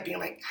Hattie kept being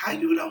like, how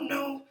you don't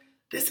know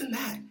this and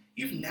that?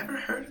 You've never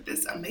heard of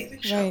this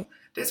amazing show,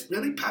 this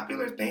really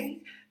popular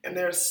thing, and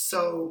they're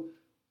so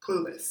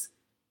clueless.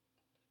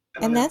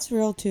 And that's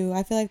real too.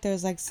 I feel like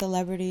there's like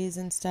celebrities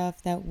and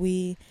stuff that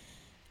we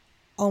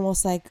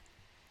almost like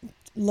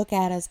look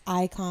at as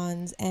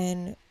icons,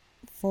 and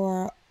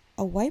for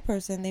a white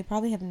person, they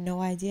probably have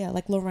no idea.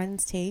 Like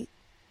Larenz Tate.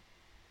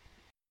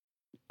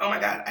 Oh my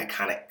God,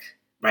 iconic.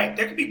 Right,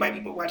 there could be white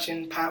people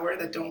watching Power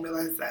that don't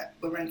realize that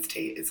Larenz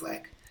Tate is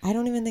like... I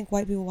don't even think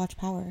white people watch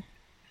Power.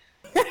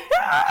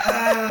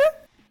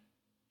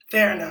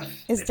 Fair enough.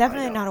 It's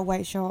definitely not a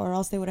white show, or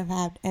else they would have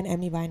had an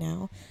Emmy by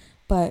now.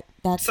 But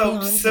that's so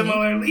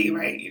similarly,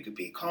 right? You could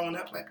be calling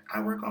up like,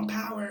 I work on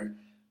Power.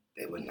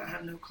 They would not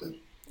have no clue.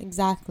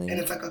 Exactly. And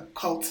it's like a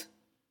cult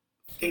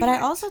favorite. But I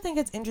also think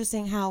it's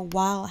interesting how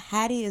while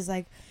Hattie is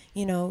like,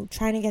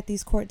 trying to get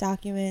these court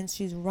documents,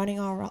 she's running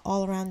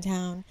all around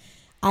town.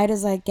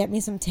 Ida's like, get me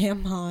some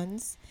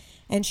tampons.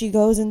 And she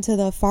goes into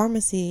the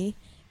pharmacy,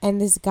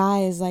 and this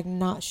guy is like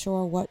not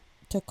sure what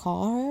to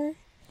call her.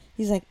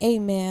 He's like, "Hey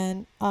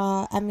man,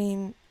 I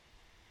mean,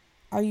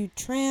 are you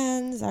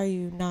trans? Are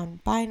you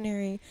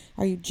non-binary?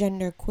 Are you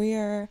gender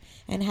queer?"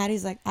 And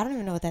Hattie's like, "I don't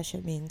even know what that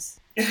shit means."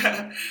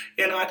 I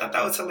thought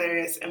that was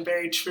hilarious and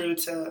very true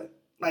to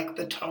like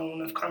the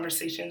tone of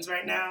conversations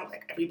right now.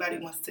 Like everybody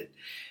wants to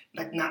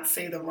like not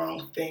say the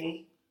wrong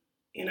thing,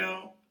 you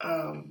know?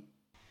 And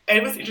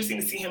it was interesting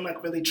to see him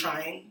like really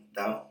trying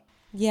though.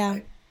 Yeah.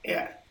 Like,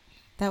 yeah.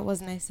 That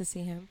was nice to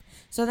see him.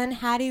 So then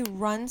Hattie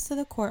runs to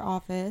the court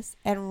office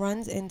and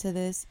runs into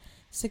this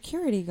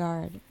security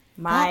guard.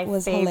 My that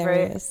was favorite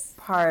hilarious.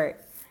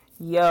 part.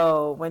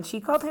 Yo, when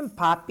she called him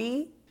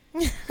Poppy,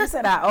 she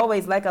said, "I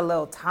always like a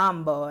little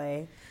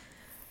tomboy."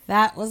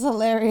 That was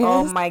hilarious.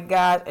 Oh my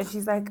God. And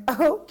she's like,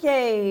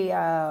 "Okay,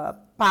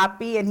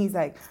 Poppy." And he's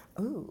like,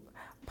 "Ooh,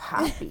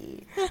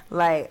 Poppy."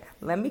 Like,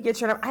 let me get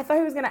your number. I thought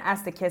he was going to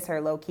ask to kiss her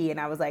low key. And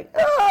I was like,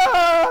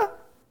 ah.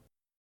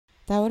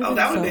 That would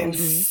have been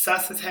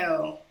sus as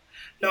hell.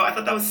 No, I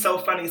thought that was so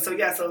funny. So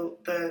yeah, so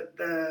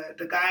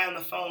the guy on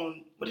the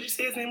phone, what did you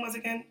say his name was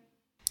again?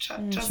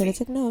 Should have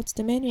took notes.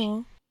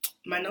 D'Emanuel.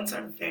 My notes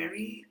are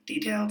very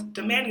detailed.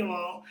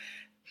 D'Emanuel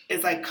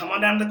is like, "Come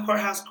on down to the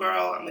courthouse,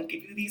 girl. I'm gonna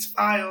give you these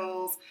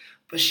files."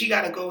 But she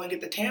gotta go and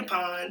get the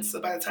tampons. So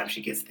by the time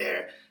she gets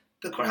there,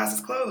 the courthouse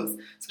is closed.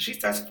 So she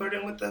starts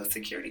flirting with the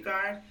security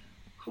guard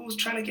who's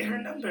trying to get her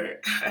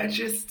number.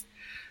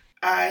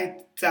 I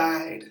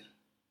died.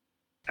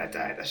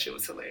 That shit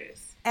was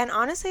hilarious. And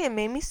honestly, it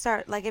made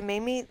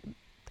me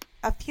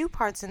a few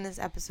parts in this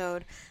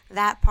episode,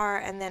 that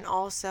part, and then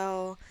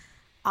also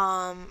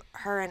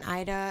her and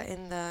Ida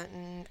in the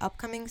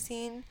upcoming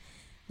scene.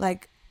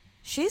 Like,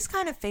 she's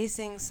kind of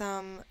facing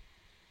some,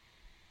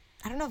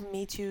 I don't know if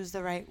Me Too is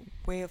the right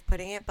way of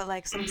putting it, but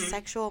like some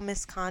sexual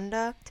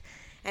misconduct.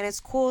 And it's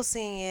cool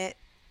seeing it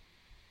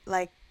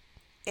like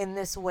in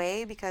this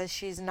way because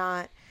she's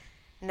not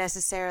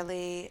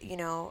necessarily,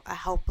 a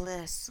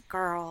helpless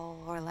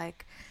girl or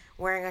like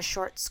wearing a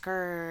short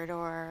skirt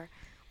or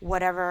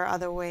whatever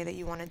other way that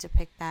you want to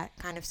depict that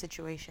kind of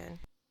situation.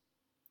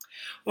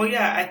 Well,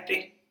 yeah, I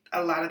think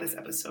a lot of this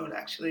episode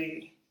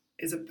actually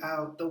is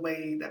about the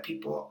way that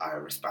people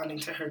are responding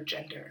to her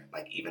gender,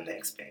 like even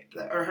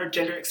or her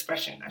gender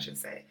expression, I should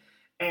say,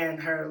 and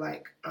her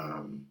like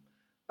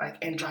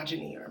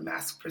androgyny or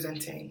mask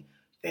presenting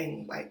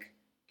thing. Like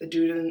the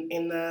dude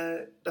in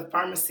the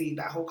pharmacy,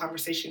 that whole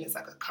conversation is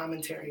like a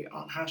commentary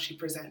on how she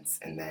presents,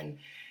 and then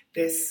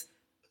this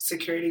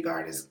security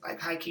guard is like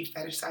high-key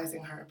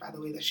fetishizing her by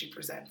the way that she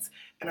presents.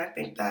 And I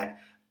think that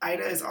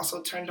Ida is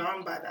also turned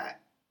on by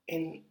that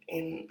in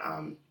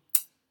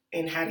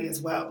Hattie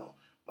as well.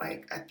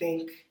 Like,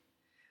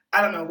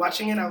 I don't know,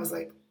 watching it, I was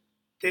like,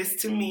 this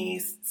to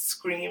me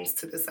screams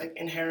to this like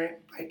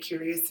inherent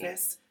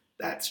bi-curiousness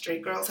that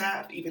straight girls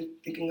have, even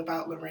thinking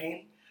about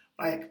Lorraine.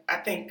 Like, I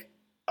think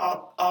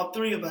all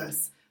three of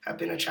us have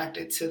been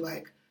attracted to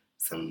like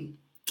some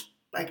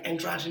like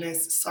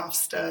androgynous soft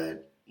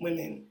stud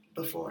women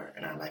before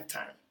in our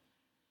lifetime.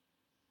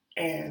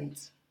 And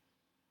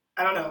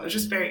I don't know, it's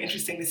just very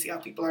interesting to see how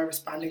people are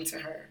responding to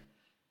her.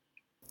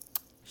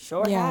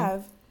 Sure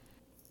have.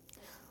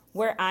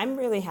 Where I'm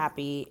really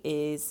happy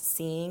is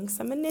seeing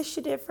some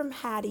initiative from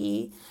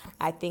Hattie.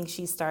 I think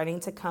she's starting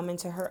to come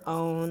into her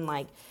own.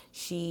 Like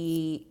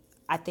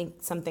I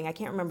think something, I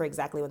can't remember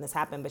exactly when this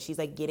happened, but she's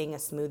like getting a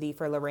smoothie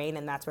for Lorraine,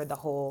 and that's where the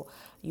whole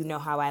 "you know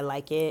how I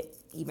like it"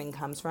 even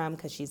comes from,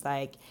 because she's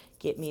like,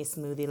 "Get me a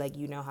smoothie, like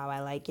you know how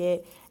I like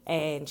it."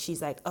 And she's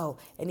like, "Oh,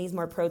 it needs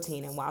more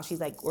protein." And while she's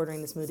like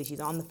ordering the smoothie,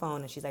 she's on the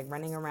phone and she's like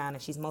running around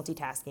and she's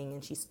multitasking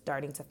and she's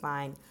starting to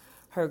find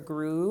her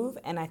groove.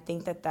 And I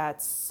think that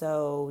that's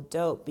so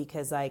dope,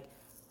 because like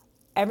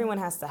everyone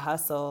has to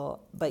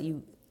hustle, but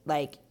you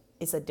like,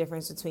 it's a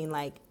difference between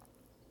like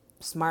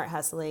smart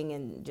hustling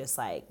and just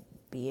like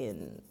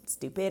being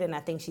stupid. And I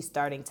think she's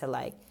starting to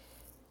like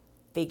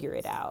figure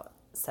it out.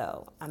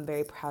 So I'm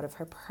very proud of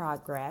her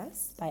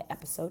progress by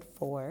episode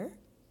 4.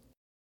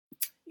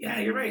 Yeah,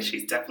 you're right.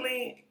 She's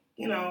definitely,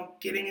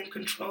 getting in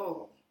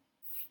control,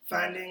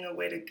 finding a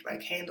way to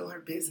like handle her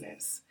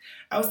business.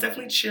 I was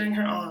definitely cheering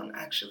her on,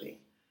 actually.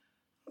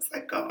 I was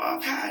like, "Go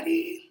off,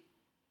 Hattie.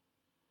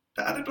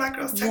 The other black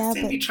girls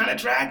texting me trying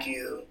to drag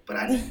you, but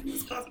I knew you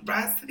was going to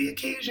rise to the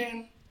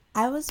occasion."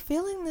 I was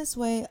feeling this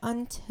way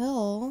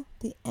until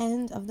the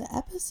end of the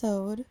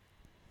episode,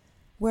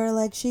 where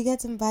like she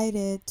gets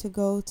invited to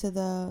go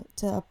to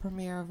a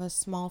premiere of a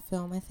small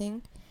film, I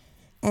think,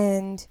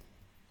 and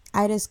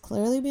Ida's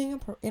clearly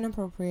being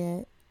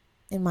inappropriate,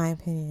 in my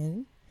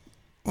opinion,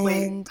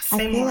 and I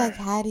feel like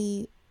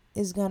Hattie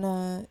is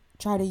gonna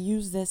try to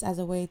use this as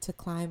a way to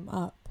climb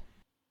up.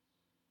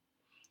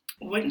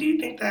 When do you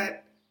think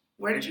that?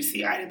 Where did you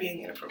see Ida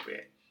being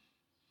inappropriate?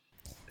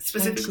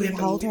 Specifically, when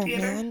she held her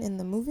hand in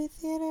the movie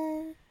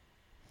theater,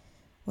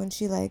 when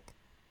she like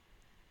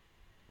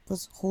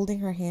was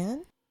holding her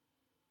hand.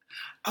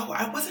 Oh,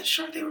 I wasn't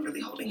sure if they were really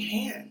holding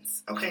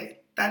hands. Okay,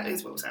 that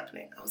is what was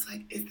happening. I was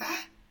like, is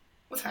that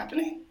what's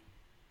happening?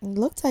 It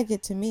looked like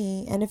it to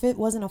me. And if it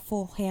wasn't a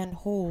full hand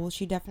hold,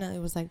 she definitely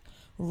was like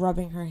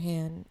rubbing her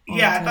hand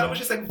Yeah, I thought it onto, was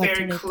just like like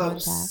to very make close.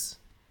 contact.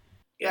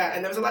 Yeah,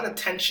 and there was a lot of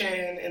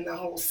tension in the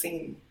whole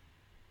scene.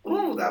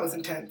 Ooh, that was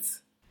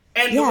intense.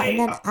 And the Yeah, and way,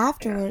 then yeah.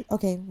 afterward,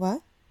 okay,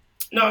 what?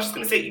 No, I was just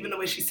gonna say, even the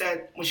way she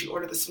said when she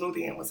ordered the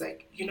smoothie and was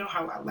like, "You know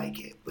how I like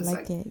it," was Like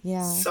like it,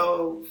 yeah.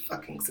 so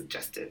fucking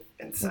suggestive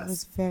and It was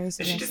sus. very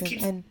And she just suggestive.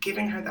 keeps And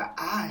giving her the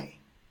eye.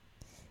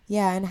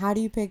 yeah, and how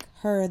do you pick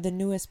her, the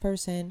newest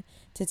person,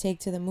 to take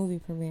to the movie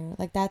premiere?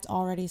 Like that's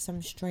already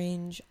some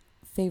strange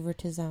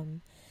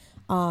favoritism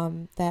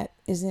that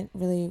isn't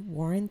really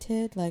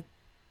warranted. Like,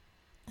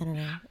 I don't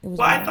know. It was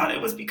Well, I weird. thought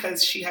it was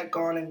because she had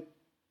gone and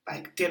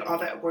like did all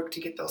that work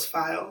to get those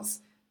files,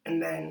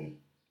 and then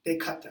they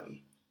cut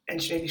them. And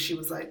maybe she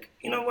was like,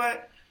 "You know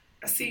what?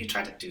 I see you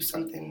tried to do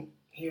something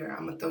here.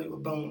 I'm gonna throw you a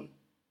bone."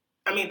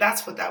 I mean,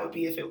 that's what that would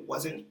be if it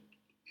wasn't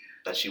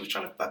that she was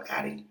trying to fuck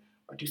Hattie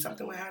or do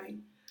something with Hattie.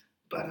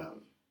 But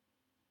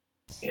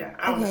yeah,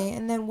 I don't know. Okay,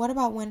 and then what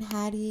about when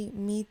Hattie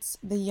meets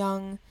the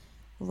young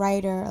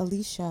writer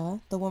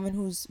Alicia, the woman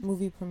whose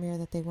movie premiere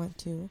that they went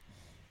to,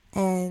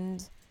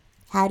 and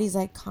Hattie's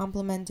like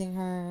complimenting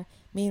her.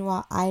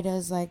 Meanwhile,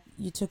 Ida's like,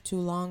 "You took too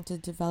long to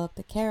develop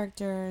the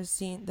characters.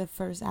 Seeing the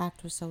first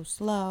act was so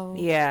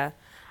slow." Yeah.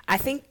 I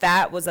think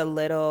that was a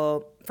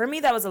little, for me,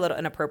 that was a little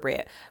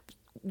inappropriate.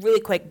 Really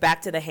quick,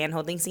 back to the hand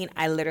holding scene.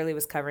 I literally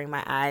was covering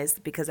my eyes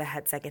because I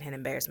had secondhand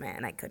embarrassment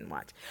and I couldn't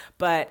watch.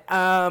 But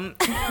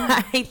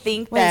I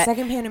think Wait, that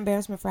secondhand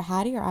embarrassment for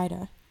Hattie or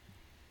Ida?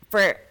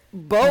 for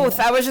both, Ida.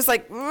 I was just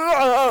like, "Ugh,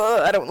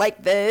 I don't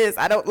like this.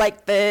 I don't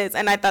like this,"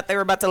 and I thought they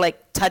were about to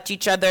like touch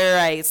each other.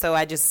 I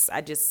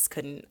just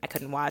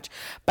couldn't watch.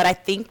 But I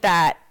think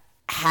that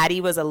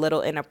Hattie was a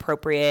little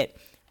inappropriate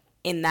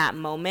in that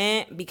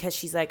moment because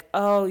she's like,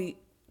 "Oh,"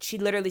 she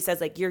literally says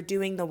like, "You're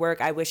doing the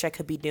work I wish I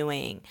could be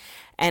doing,"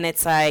 and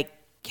it's like,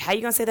 how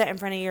you gonna say that in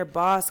front of your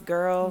boss,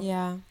 girl?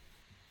 Yeah,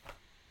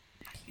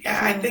 Yeah,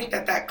 I true. think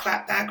that that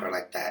clapback or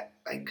like that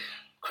like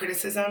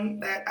criticism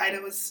that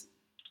Ida was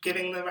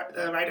giving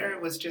the writer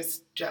was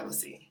just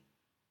jealousy.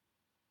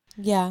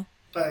 Yeah,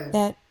 But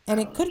that, I and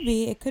don't know.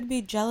 it could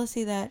be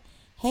jealousy that,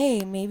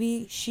 hey,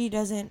 maybe she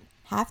doesn't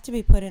have to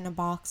be put in a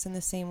box in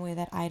the same way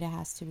that Ida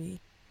has to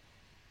be.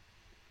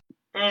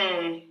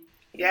 Mm,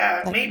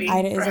 yeah, Like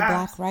Ida maybe, is a perhaps.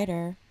 black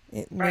writer.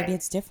 Maybe Right,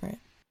 it's different.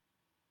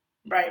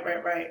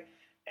 right.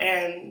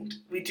 And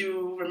we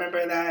do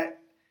remember that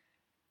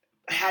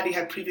Hattie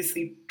had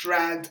previously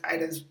dragged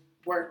Ida's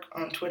work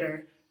on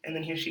Twitter, and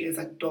then here she is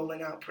like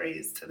doling out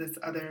praise to this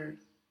other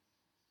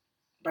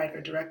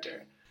writer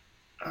director.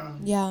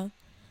 Um, Yeah.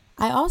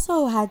 I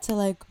also had to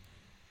like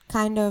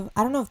kind of,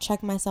 I don't know if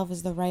check myself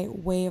is the right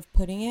way of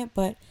putting it,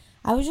 but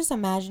I was just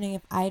imagining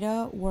if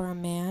Ida were a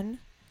man,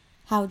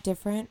 how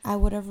different I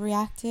would have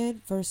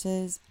reacted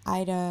versus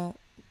Ida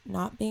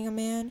not being a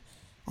man.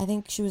 I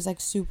think she was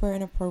like super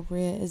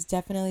inappropriate, is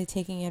definitely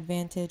taking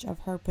advantage of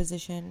her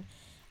position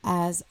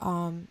as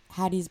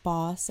Hattie's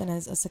boss and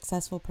as a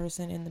successful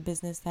person in the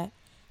business that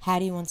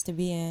Hattie wants to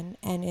be in,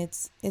 and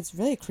it's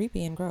really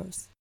creepy and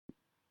gross.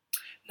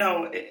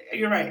 no,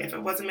 you're right. If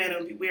it was a man, it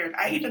would be weird.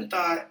 I even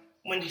thought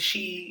when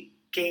she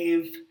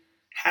gave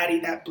Hattie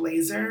that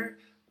blazer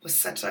was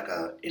such like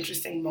a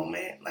interesting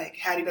moment. Like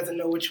Hattie doesn't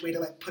know which way to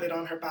like put it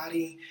on her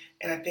body,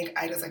 and I think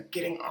Ida's like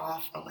getting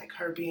off on like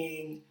her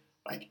being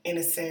like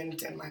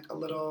innocent and like a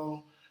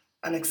little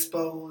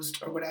unexposed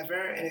or whatever,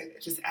 and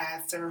it just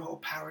adds to her whole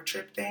power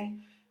trip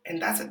thing.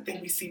 And that's a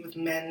thing we see with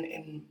men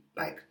in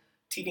like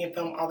TV and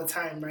film all the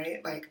time,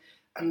 right? Like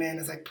a man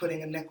is like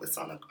putting a necklace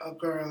on a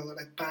girl or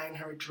like buying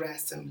her a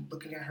dress and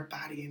looking at her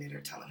body in it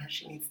or telling her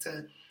she needs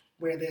to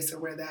wear this or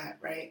wear that,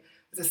 right?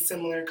 It's a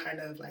similar kind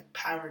of like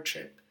power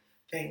trip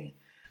thing.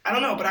 I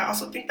don't know, but I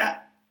also think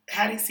that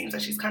Hattie seems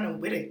like she's kind of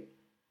with it,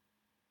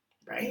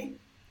 right?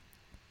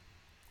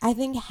 I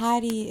think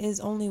Hattie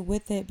is only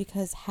with it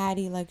because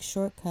Hattie likes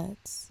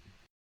shortcuts.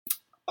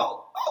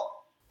 Oh,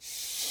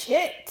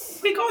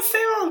 Shit. we gonna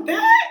say all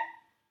that?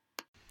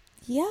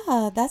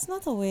 Yeah, that's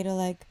not the way to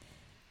like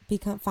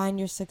become find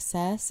your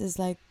success is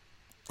like,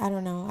 I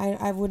don't know.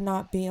 I would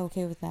not be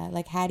okay with that.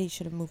 Like Hattie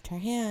should have moved her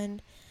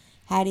hand.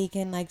 Hattie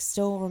can like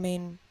still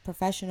remain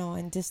professional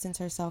and distance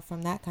herself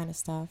from that kind of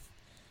stuff.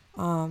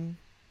 Um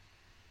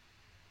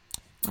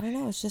I don't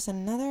know, it's just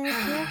another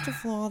character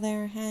flaw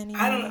there,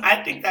 I don't. honey.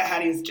 I think that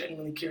Hattie is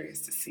genuinely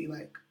curious to see,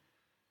 like,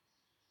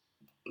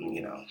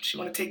 she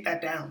want to take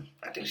that down.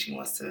 I think she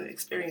wants to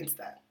experience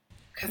that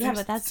because Yeah,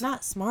 but that's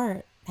not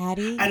smart,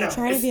 Hattie. I You're know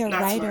trying to it's be a not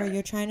writer. smart.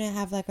 You're trying to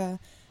have like a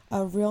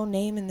real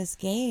name in this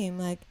game.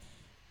 Like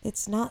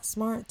it's not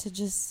smart to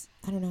just,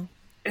 I don't know.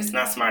 It's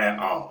not smart at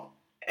all.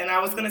 And I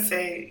was gonna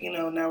say,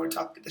 now we're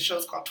talking. The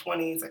show's called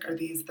 20s. Like, are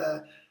these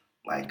the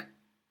like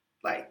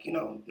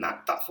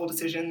not thoughtful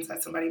decisions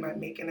that somebody might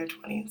make in their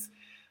 20s?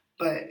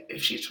 But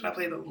if she's trying to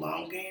play the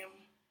long game,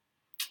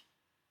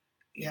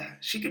 yeah,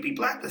 she could be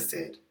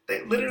blacklisted.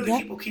 They literally Yep.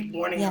 people keep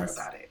warning her Yes.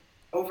 about it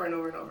over and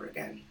over and over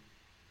again.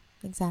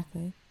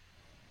 Exactly.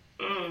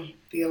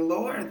 The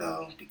allure,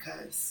 though,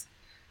 because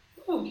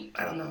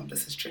I don't know.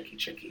 This is tricky,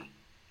 tricky.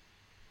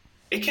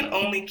 It can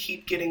only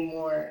keep getting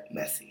more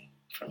messy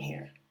from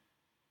here.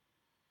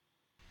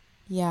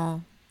 Yeah.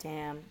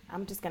 Damn,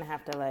 I'm just gonna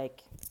have to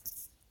like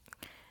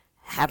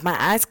have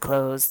my eyes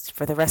closed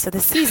for the rest of the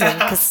season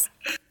because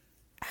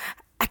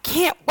I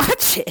can't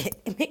watch it.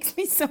 It makes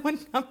me so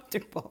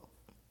uncomfortable.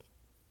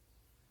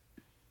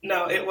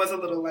 No, it was a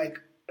little like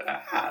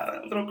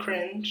a little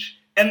cringe.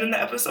 And then the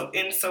episode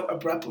ends so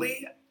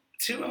abruptly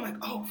too. I'm like,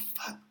 oh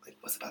fuck, like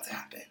what's about to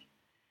happen?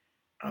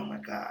 Oh my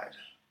god.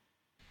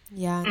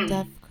 Yeah,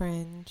 def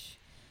cringe.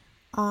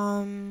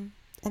 And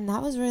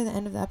that was really the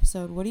end of the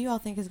episode. What do you all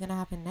think is gonna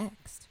happen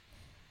next?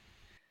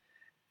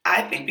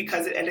 I think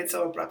because it ended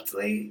so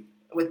abruptly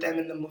with them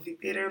in the movie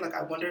theater, like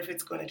I wonder if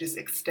it's going to just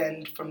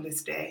extend from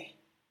this day,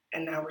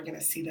 and now we're going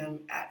to see them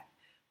at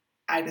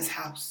Ida's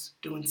house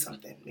doing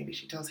something. Maybe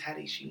she tells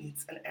Hattie she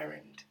needs an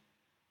errand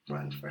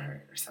run for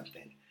her or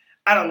something.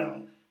 I don't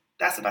know.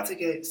 That's about to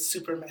get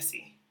super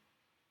messy.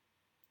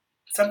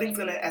 Something's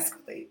going to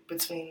escalate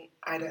between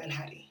Ida and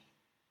Hattie.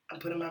 I'm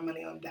putting my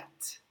money on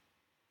that.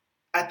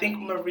 I think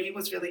Marie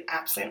was really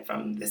absent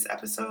from this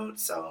episode,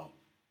 so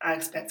I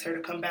expect her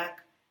to come back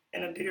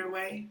in a bigger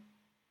way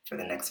for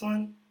the next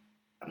one.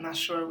 I'm not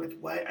sure with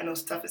what. I know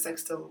stuff is like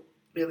still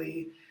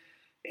really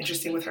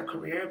interesting with her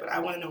career, but I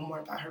want to know more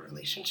about her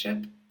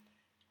relationship.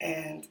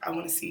 And I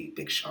want to see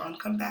Big Sean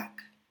come back.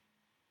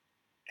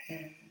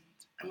 And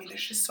I mean,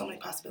 there's just so many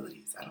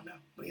possibilities. I don't know.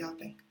 What do y'all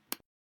think?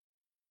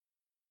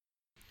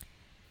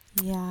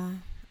 Yeah,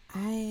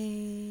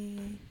 I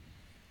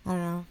don't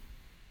know.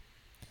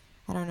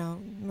 I don't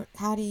know.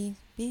 Hattie,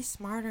 be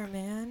smarter,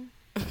 man.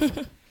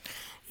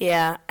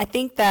 Yeah, I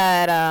think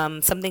that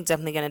something's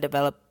definitely going to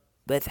develop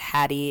with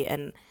Hattie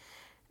and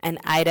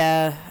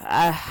Ida.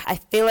 I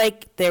feel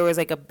like there was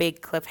like a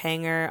big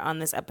cliffhanger on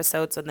this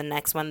episode, so the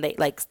next one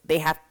they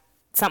have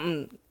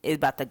something is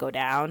about to go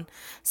down.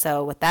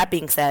 So with that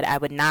being said, I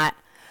would not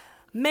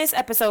miss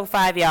episode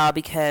 5, y'all,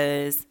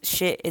 because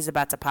shit is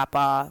about to pop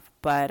off.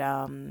 But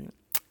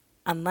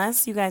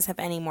unless you guys have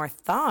any more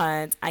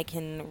thoughts, I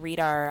can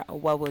read our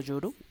what would you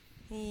do?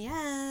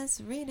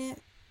 Yes, read it.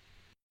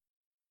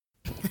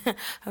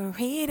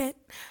 Read it.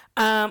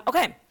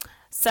 Okay,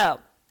 so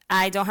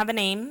I don't have a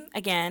name.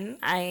 Again,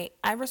 I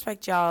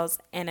respect y'all's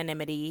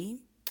anonymity.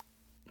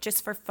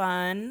 Just for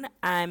fun,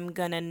 I'm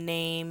gonna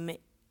name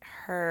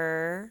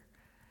her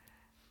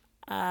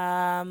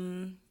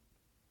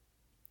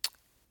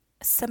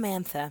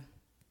Samantha.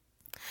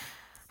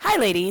 Hi,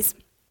 ladies.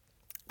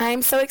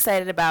 I'm so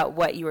excited about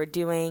what you are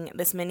doing.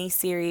 This mini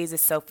series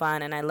is so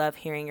fun, and I love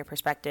hearing your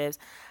perspectives.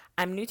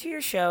 I'm new to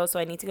your show,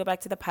 so I need to go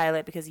back to the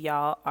pilot because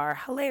y'all are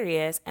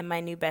hilarious and my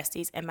new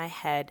besties in my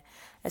head,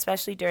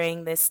 especially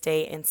during this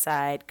stay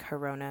inside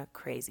corona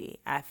crazy.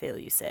 I feel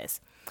you, sis.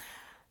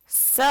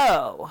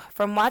 So,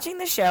 from watching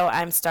the show,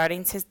 I'm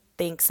starting to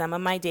think some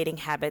of my dating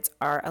habits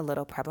are a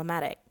little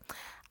problematic.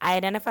 I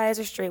identify as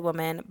a straight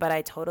woman, but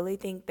I totally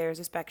think there's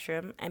a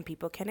spectrum and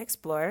people can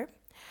explore.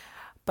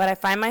 But I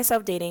find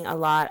myself dating a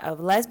lot of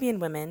lesbian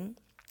women,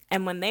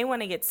 and when they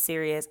want to get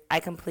serious, I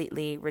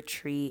completely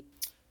retreat,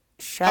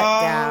 shut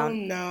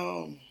down,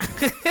 no.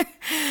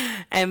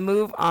 and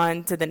move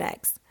on to the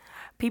next.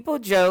 People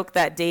joke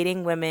that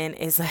dating women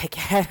is like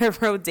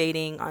hetero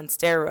dating on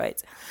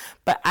steroids,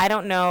 but I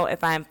don't know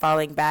if I'm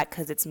falling back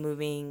because it's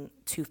moving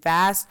too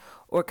fast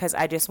or because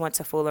I just want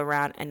to fool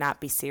around and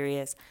not be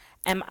serious.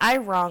 Am I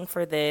wrong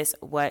for this?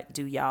 What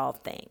do y'all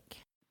think?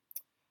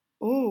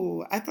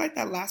 Ooh, I feel like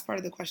that last part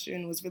of the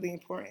question was really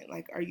important.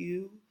 Like, are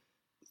you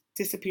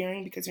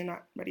disappearing because you're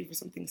not ready for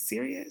something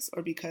serious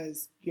or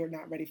because you're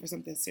not ready for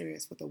something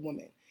serious with a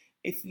woman?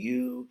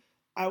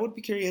 I would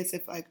be curious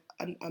if like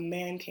a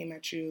man came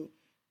at you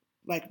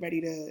like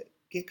ready to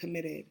get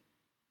committed,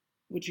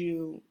 would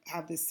you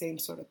have this same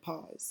sort of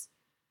pause?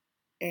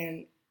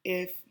 And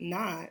if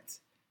not,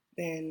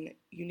 then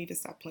you need to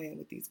stop playing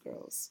with these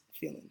girls'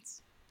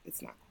 feelings.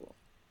 It's not cool.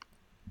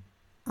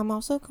 I'm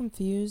also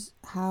confused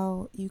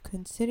how you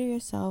consider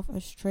yourself a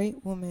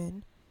straight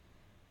woman,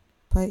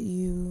 but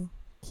you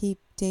keep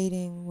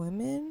dating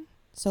women.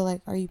 So,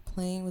 like, are you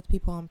playing with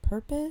people on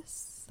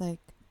purpose? Like,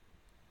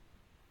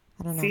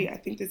 I don't know. See, I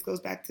think this goes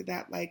back to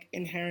that, like,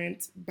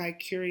 inherent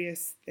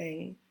bi-curious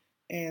thing.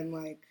 And,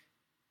 like,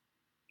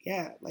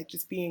 yeah, like,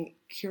 just being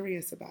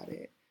curious about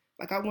it.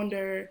 Like, I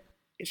wonder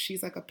if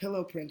she's, like, a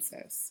pillow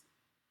princess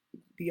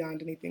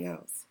beyond anything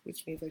else,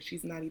 which means, like,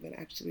 she's not even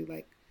actually,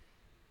 like,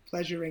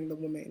 pleasuring the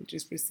woman,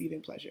 just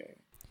receiving pleasure.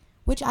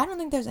 Which I don't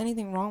think there's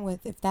anything wrong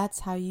with if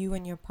that's how you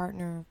and your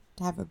partner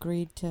have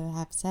agreed to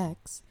have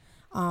sex.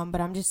 But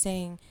I'm just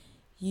saying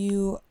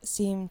you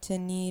seem to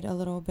need a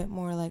little bit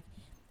more like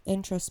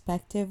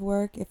introspective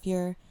work if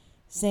you're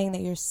saying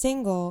that you're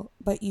single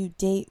but you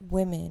date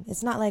women.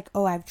 It's not like,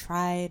 oh, I've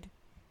tried.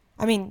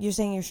 I mean, you're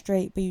saying you're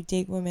straight but you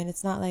date women.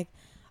 It's not like,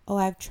 oh,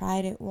 I've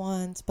tried it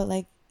once, but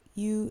like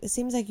it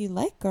seems like you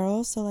like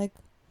girls, so like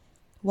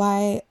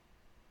why,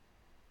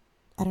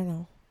 I don't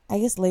know. I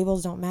guess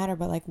labels don't matter,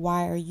 but like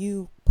why are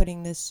you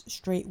putting this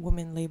straight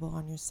woman label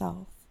on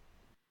yourself?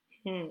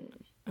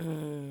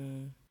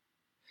 Hmm.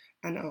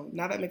 I know.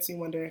 Now that makes me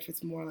wonder if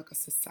it's more like a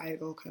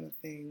societal kind of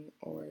thing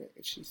or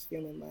if she's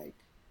feeling like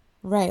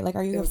Right. Like,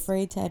 are you it was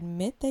afraid to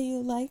admit that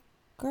you like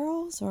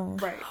girls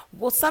or? right.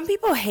 Well, some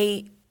people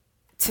hate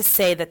to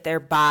say that they're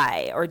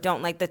bi or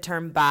don't like the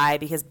term bi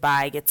because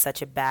bi gets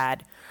such a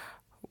bad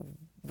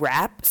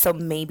rap. So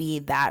maybe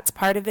that's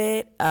part of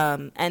it.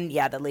 And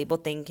yeah, the label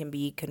thing can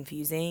be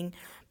confusing.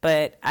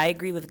 But I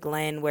agree with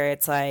Glenn where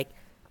it's like,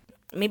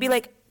 maybe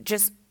like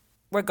just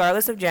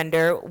regardless of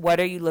gender, what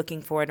are you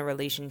looking for in a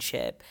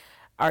relationship?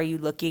 Are you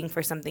looking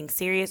for something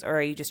serious or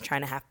are you just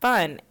trying to have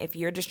fun? If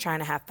you're just trying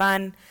to have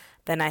fun,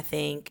 then I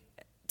think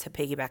to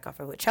piggyback off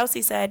of what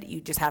Chelsea said,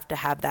 you just have to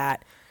have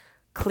that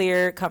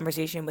clear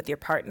conversation with your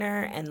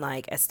partner and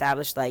like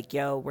establish like,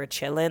 yo, we're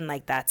chilling,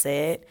 like that's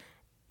it.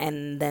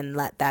 And then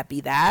let that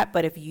be that.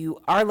 But if you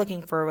are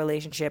looking for a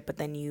relationship, but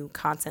then you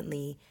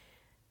constantly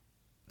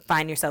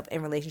find yourself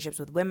in relationships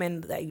with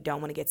women that you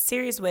don't want to get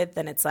serious with,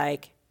 then it's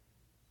like,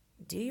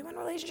 do you want a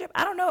relationship?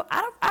 I don't know.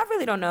 I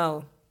really don't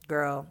know,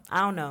 girl.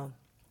 I don't know.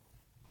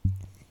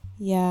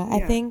 Yeah, I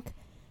Yeah. think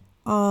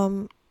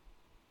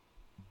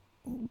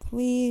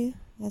we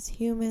as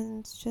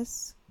humans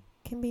just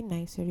can be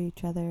nicer to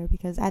each other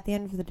because at the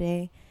end of the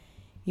day,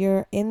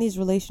 you're in these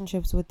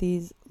relationships with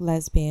these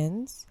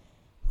lesbians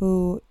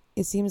who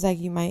it seems like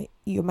you might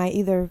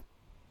either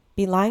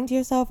be lying to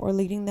yourself or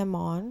leading them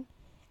on.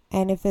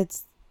 And if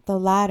it's the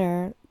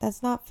latter,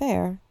 that's not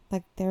fair.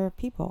 Like, they're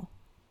people.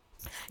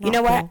 You Not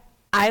know what? cool.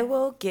 I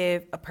will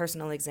give a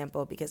personal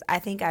example because I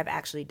think I've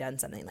actually done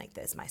something like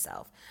this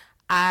myself.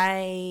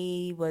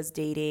 I was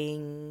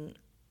dating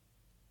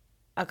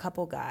a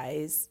couple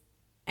guys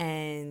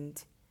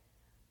and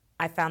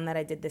I found that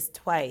I did this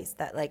twice,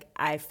 that like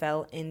I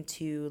fell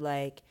into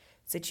like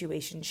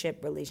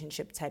situationship,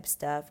 relationship type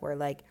stuff where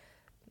like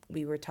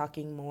we were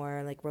talking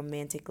more like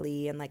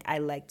romantically and like I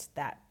liked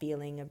that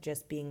feeling of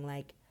just being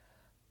like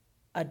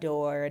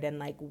adored and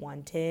like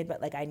wanted,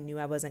 but like I knew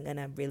I wasn't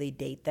gonna really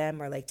date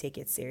them or like take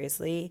it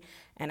seriously,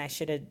 and I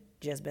should have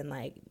just been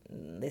like,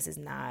 this is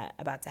not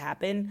about to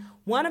happen.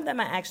 One of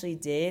them I actually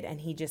did, and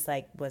he just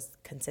like was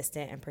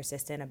consistent and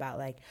persistent about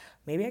like,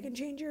 maybe I can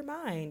change your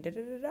mind, da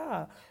da da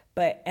da.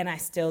 But and I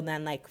still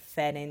then like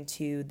fed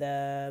into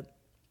the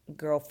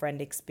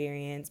girlfriend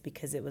experience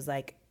because it was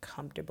like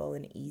comfortable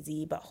and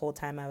easy, but whole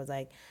time I was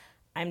like,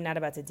 I'm not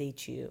about to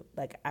date you.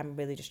 Like, I'm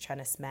really just trying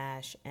to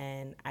smash,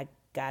 and I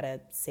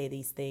gotta say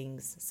these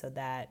things so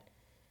that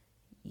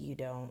you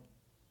don't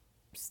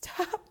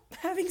stop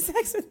having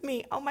sex with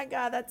me. Oh my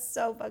God, that's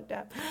so fucked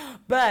up.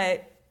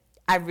 But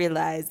I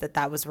realized that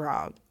that was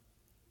wrong.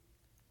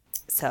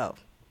 So,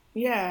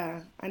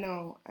 Yeah, I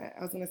know.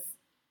 I was gonna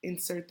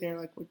insert there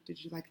like, what,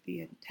 did you like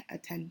the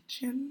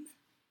attention?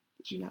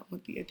 Did you not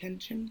want the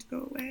attention to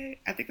go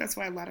away? I think that's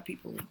why a lot of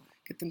people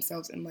get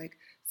themselves in like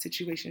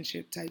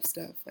situationship type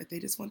stuff. Like they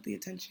just want the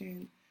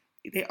attention.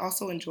 They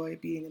also enjoy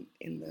being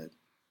in the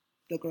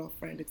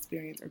girlfriend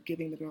experience or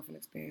giving the girlfriend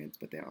experience,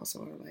 but they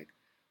also are like,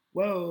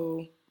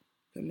 whoa,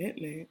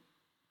 commitment,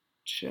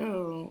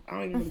 chill. I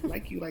don't even really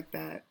like you like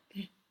that.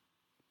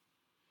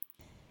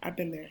 I've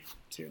been there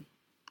too.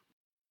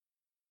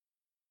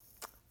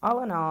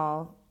 all in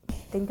all,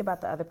 think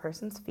about the other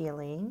person's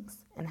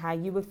feelings and how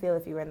you would feel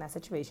if you were in that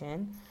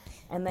situation.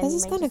 And then This you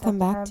is may gonna just have come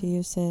to back have, to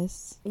you,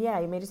 sis. yeah,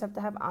 you may just have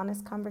to have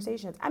honest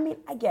conversations. I mean,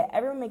 I get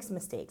everyone makes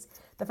mistakes.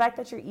 The fact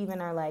that you're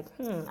even are like,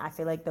 I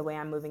feel like the way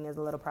I'm moving is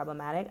a little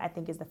problematic, I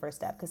think is the first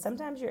step. Because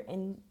sometimes you're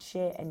in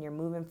shit and you're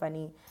moving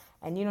funny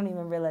and you don't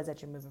even realize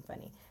that you're moving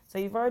funny. So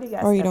you've already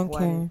got Or you step don't one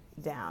care.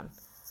 down.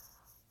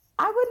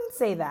 I wouldn't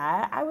say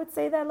that. I would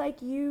say that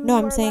like No, you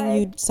I'm are saying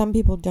like, some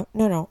people don't.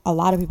 No, a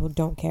lot of people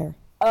don't care.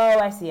 oh,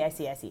 I see, I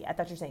see, I see. I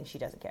thought you were saying she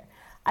doesn't care.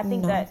 I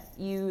think No. that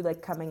you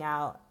like coming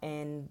out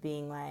and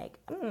being like,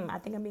 I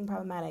think I'm being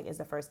problematic is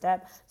the first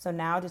step. So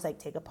now just like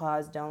take a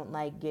pause. Don't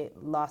like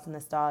get lost in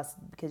the sauce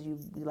because you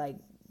like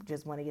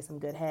just want to get some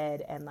good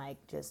head and like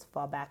just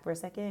fall back for a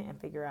second and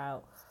figure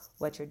out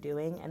what you're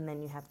doing. And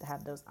then you have to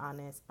have those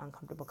honest,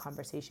 uncomfortable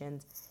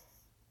conversations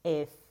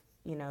if,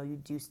 you know, you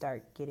do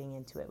start getting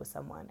into it with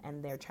someone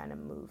and they're trying to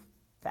move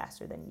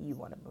faster than you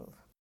want to move.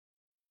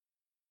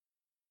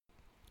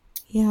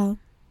 Yeah.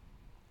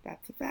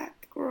 That's a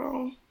fact,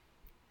 girl.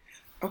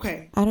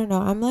 Okay. I don't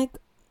know. I'm like,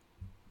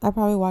 I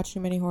probably watch too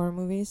many horror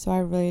movies, so I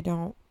really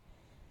don't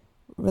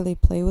really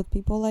play with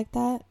people like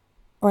that.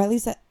 Or at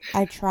least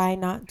I try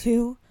not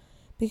to.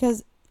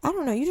 Because, I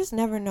don't know, you just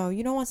never know.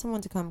 You don't want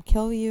someone to come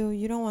kill you.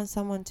 You don't want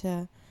someone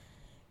to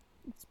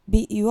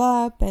beat you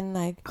up and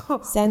like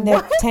send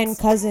their What? 10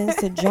 cousins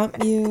to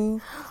jump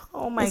you.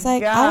 Oh my It's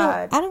like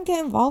God. I don't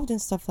get involved in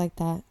stuff like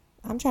that.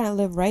 I'm trying to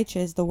live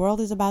righteous. The world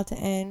is about to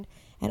end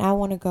and I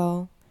want to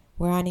go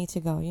where I need to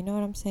go. You know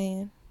what I'm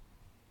saying?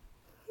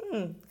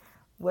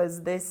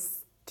 Was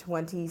this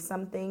 20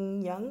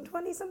 something, young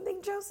 20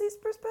 something Chelsea's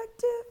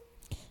perspective?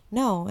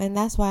 No, and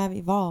that's why I've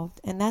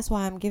evolved. And that's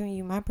why I'm giving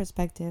you my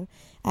perspective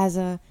as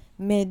a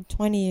mid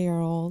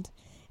 20-year-old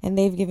and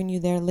they've given you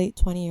their late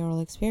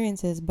 20-year-old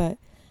experiences, but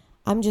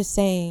I'm just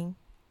saying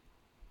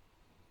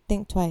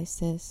think twice,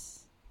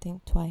 sis.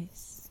 Think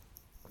twice.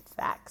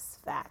 Facts,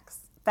 facts.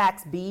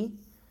 Facts B.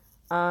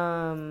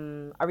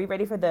 Are we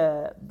ready for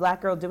the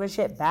Black Girl Doing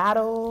Shit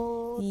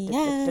battle?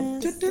 Yes.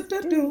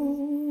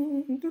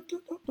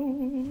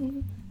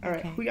 All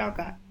right, Okay. who y'all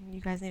got? You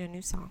guys need a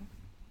new song.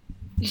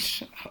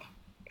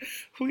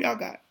 Who y'all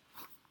got?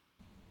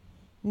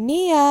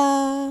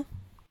 Nia.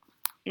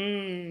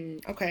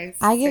 Okay.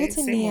 I give it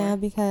to say Nia more.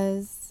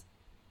 because...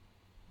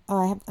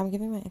 I'm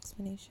giving my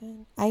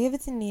explanation. I give it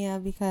to Nia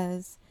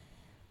because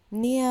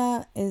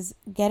Nia is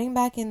getting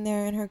back in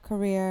there in her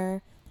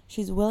career.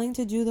 She's willing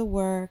to do the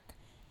work.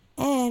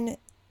 And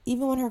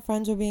even when her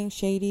friends were being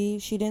shady,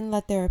 she didn't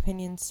let their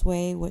opinions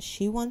sway what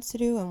she wants to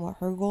do and what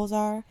her goals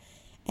are.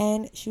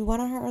 And she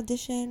went on her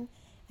audition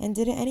and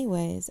did it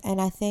anyways.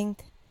 And I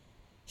think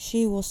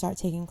she will start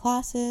taking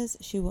classes.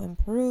 She will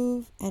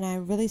improve. And I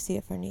really see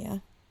it for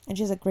Nia. And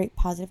she has a great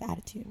positive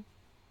attitude.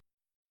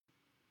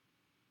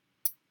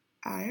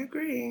 I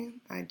agree.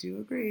 I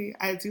do agree.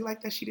 I do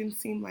like that she didn't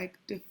seem like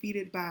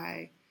defeated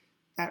by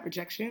that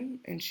rejection,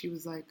 and she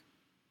was like,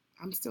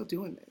 "I'm still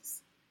doing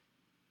this."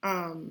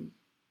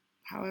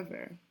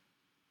 However,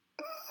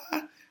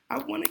 I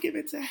want to give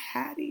it to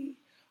Hattie.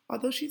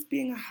 Although she's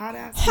being a hot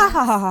ass Ha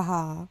ha ha mess, ha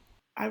ha.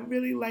 I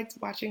really liked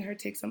watching her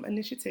take some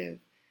initiative.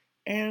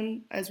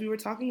 And as we were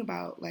talking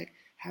about, like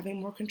having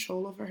more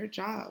control over her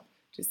job,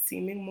 just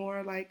seeming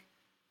more like,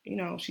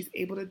 she's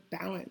able to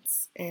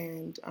balance.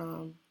 And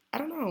I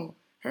don't know,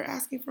 her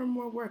asking for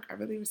more work, I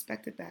really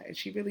respected that. And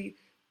she really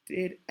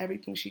did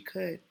everything she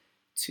could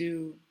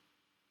to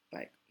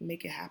like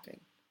make it happen.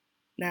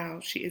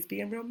 Now, she is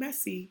being real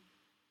messy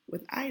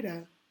with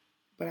Ida,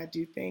 but I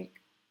do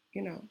think,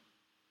 you know,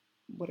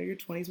 what are your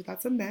 20s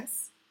without some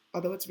mess?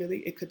 Although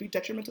it could be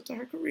detrimental to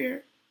her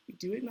career. We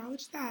do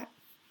acknowledge that.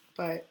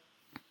 But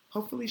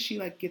hopefully she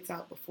like gets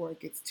out before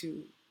it gets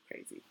too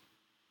crazy.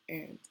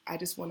 And I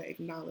just want to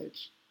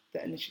acknowledge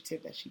the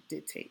initiative that she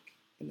did take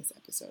in this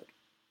episode.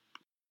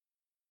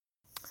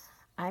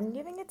 I'm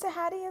giving it to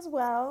Hattie as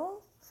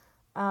well.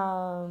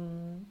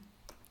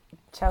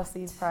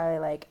 Chelsea's probably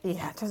like,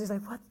 yeah, Chelsea's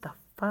like, what the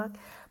fuck?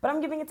 But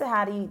I'm giving it to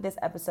Hattie this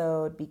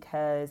episode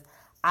because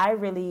I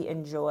really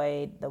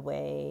enjoyed the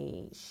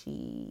way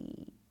she,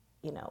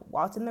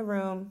 walked in the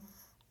room,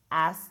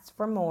 asked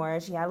for more.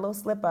 She had a little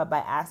slip up by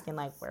asking,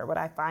 like, where would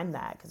I find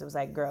that? Because it was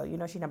like, girl,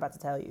 she's not about to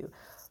tell you.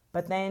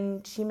 But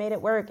then she made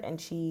it work, and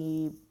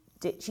she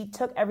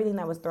took everything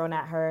that was thrown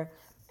at her,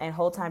 and the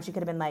whole time she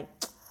could have been like,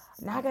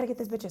 now I gotta get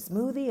this bitch a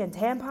smoothie and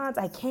tampons.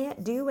 I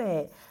can't do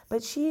it.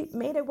 But she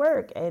made it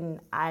work, and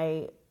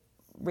I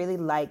really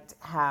liked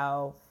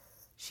how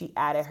she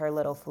added her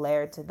little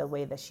flair to the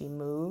way that she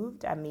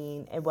moved. I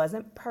mean, it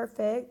wasn't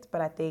perfect,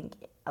 but I think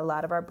a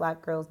lot of our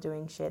Black girls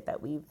doing shit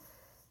that we've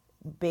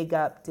big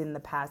upped in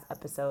the past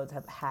episodes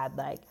have had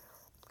like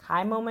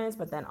high moments,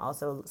 but then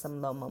also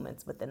some low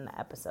moments within the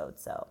episode.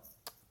 So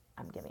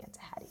I'm giving it to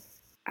Hattie.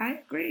 I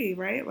agree,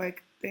 right?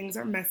 Like things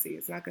are messy.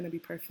 It's not going to be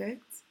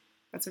perfect.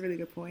 That's a really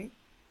good point.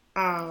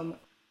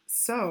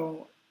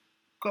 So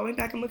going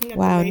back and looking at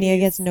Wow, the ladies, Nia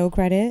gets no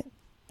credit.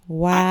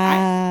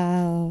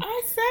 Wow.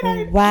 I said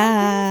I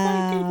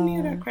gave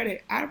Nia that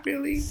credit. I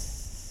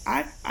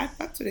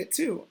fucked with it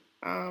too.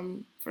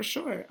 For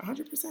sure,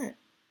 100%.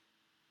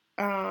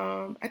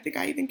 I think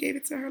I even gave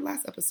it to her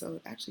last episode.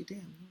 Actually, damn,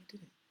 no, I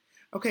didn't.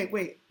 Okay,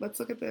 wait. Let's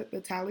look at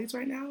the tallies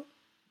right now.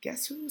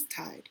 Guess who's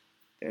tied?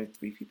 There are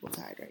 3 people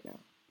tied right now.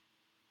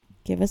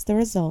 Give us the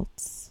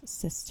results,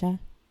 sister.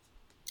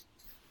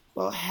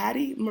 Well,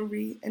 Hattie,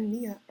 Marie, and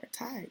Nia are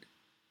tied,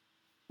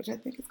 which I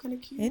think is kind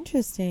of cute.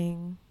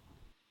 Interesting.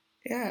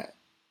 Yeah,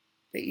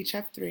 they each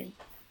have 3.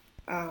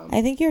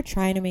 I think you're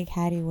trying to make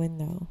Hattie win,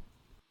 though.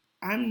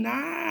 I'm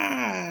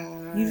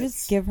not. You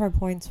just give her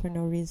points for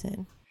no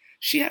reason.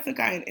 She hasn't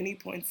gotten any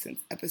points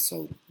since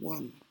episode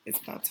 1. It's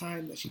about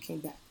time that she came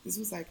back. This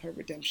was like her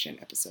redemption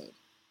episode.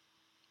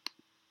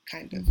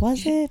 Kind of.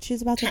 Was it?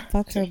 She's about to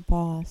fuck her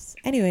boss.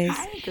 Anyways.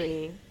 I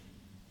agree.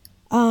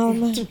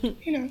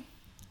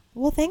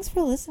 Well, thanks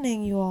for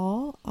listening, you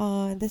all.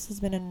 This has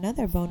been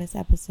another bonus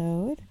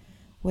episode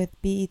with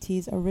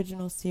BET's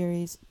original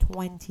series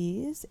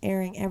 20s,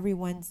 airing every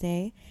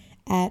Wednesday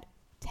at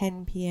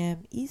 10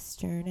 p.m.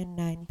 Eastern and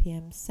 9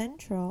 p.m.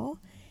 Central.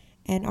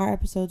 And our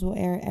episodes will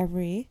air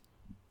every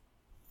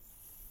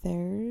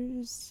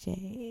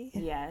Thursday.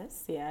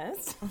 Yes.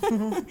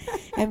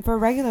 And for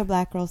regular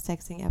Black Girls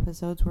Texting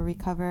episodes, where we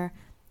cover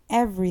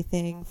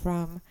everything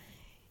from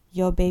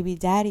your baby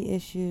daddy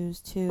issues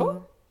to...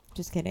 Ooh.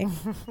 Just kidding.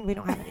 We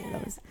don't have any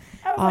of those.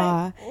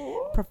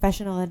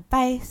 Professional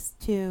advice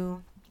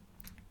to,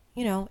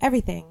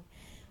 everything.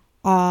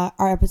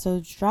 Our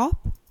episodes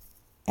drop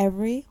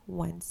every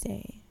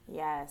Wednesday.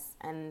 Yes.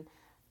 And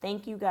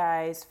thank you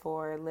guys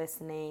for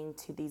listening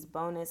to these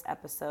bonus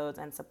episodes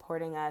and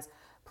supporting us.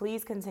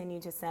 Please continue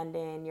to send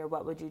in your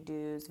what would you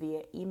do's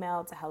via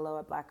email to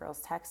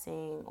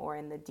hello@blackgirlstexting or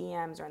in the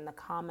DMs or in the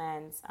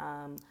comments.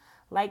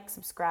 Like,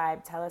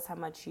 subscribe, tell us how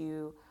much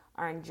you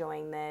are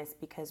enjoying this,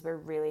 because we're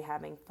really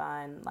having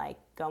fun like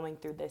going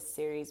through this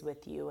series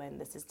with you, and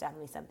this is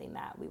definitely something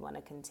that we want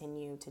to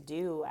continue to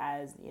do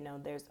as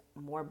there's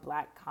more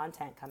Black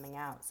content coming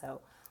out.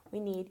 So we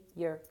need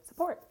your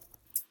support.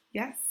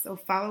 Yes, so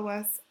follow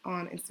us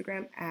on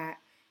Instagram at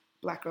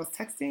Black Girls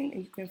Texting,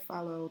 and you can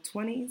follow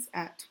 20s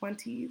at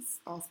 20s,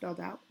 all spelled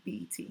out,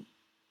 BET.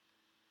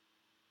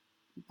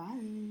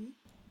 Bye.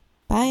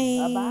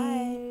 Bye.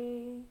 Bye-bye.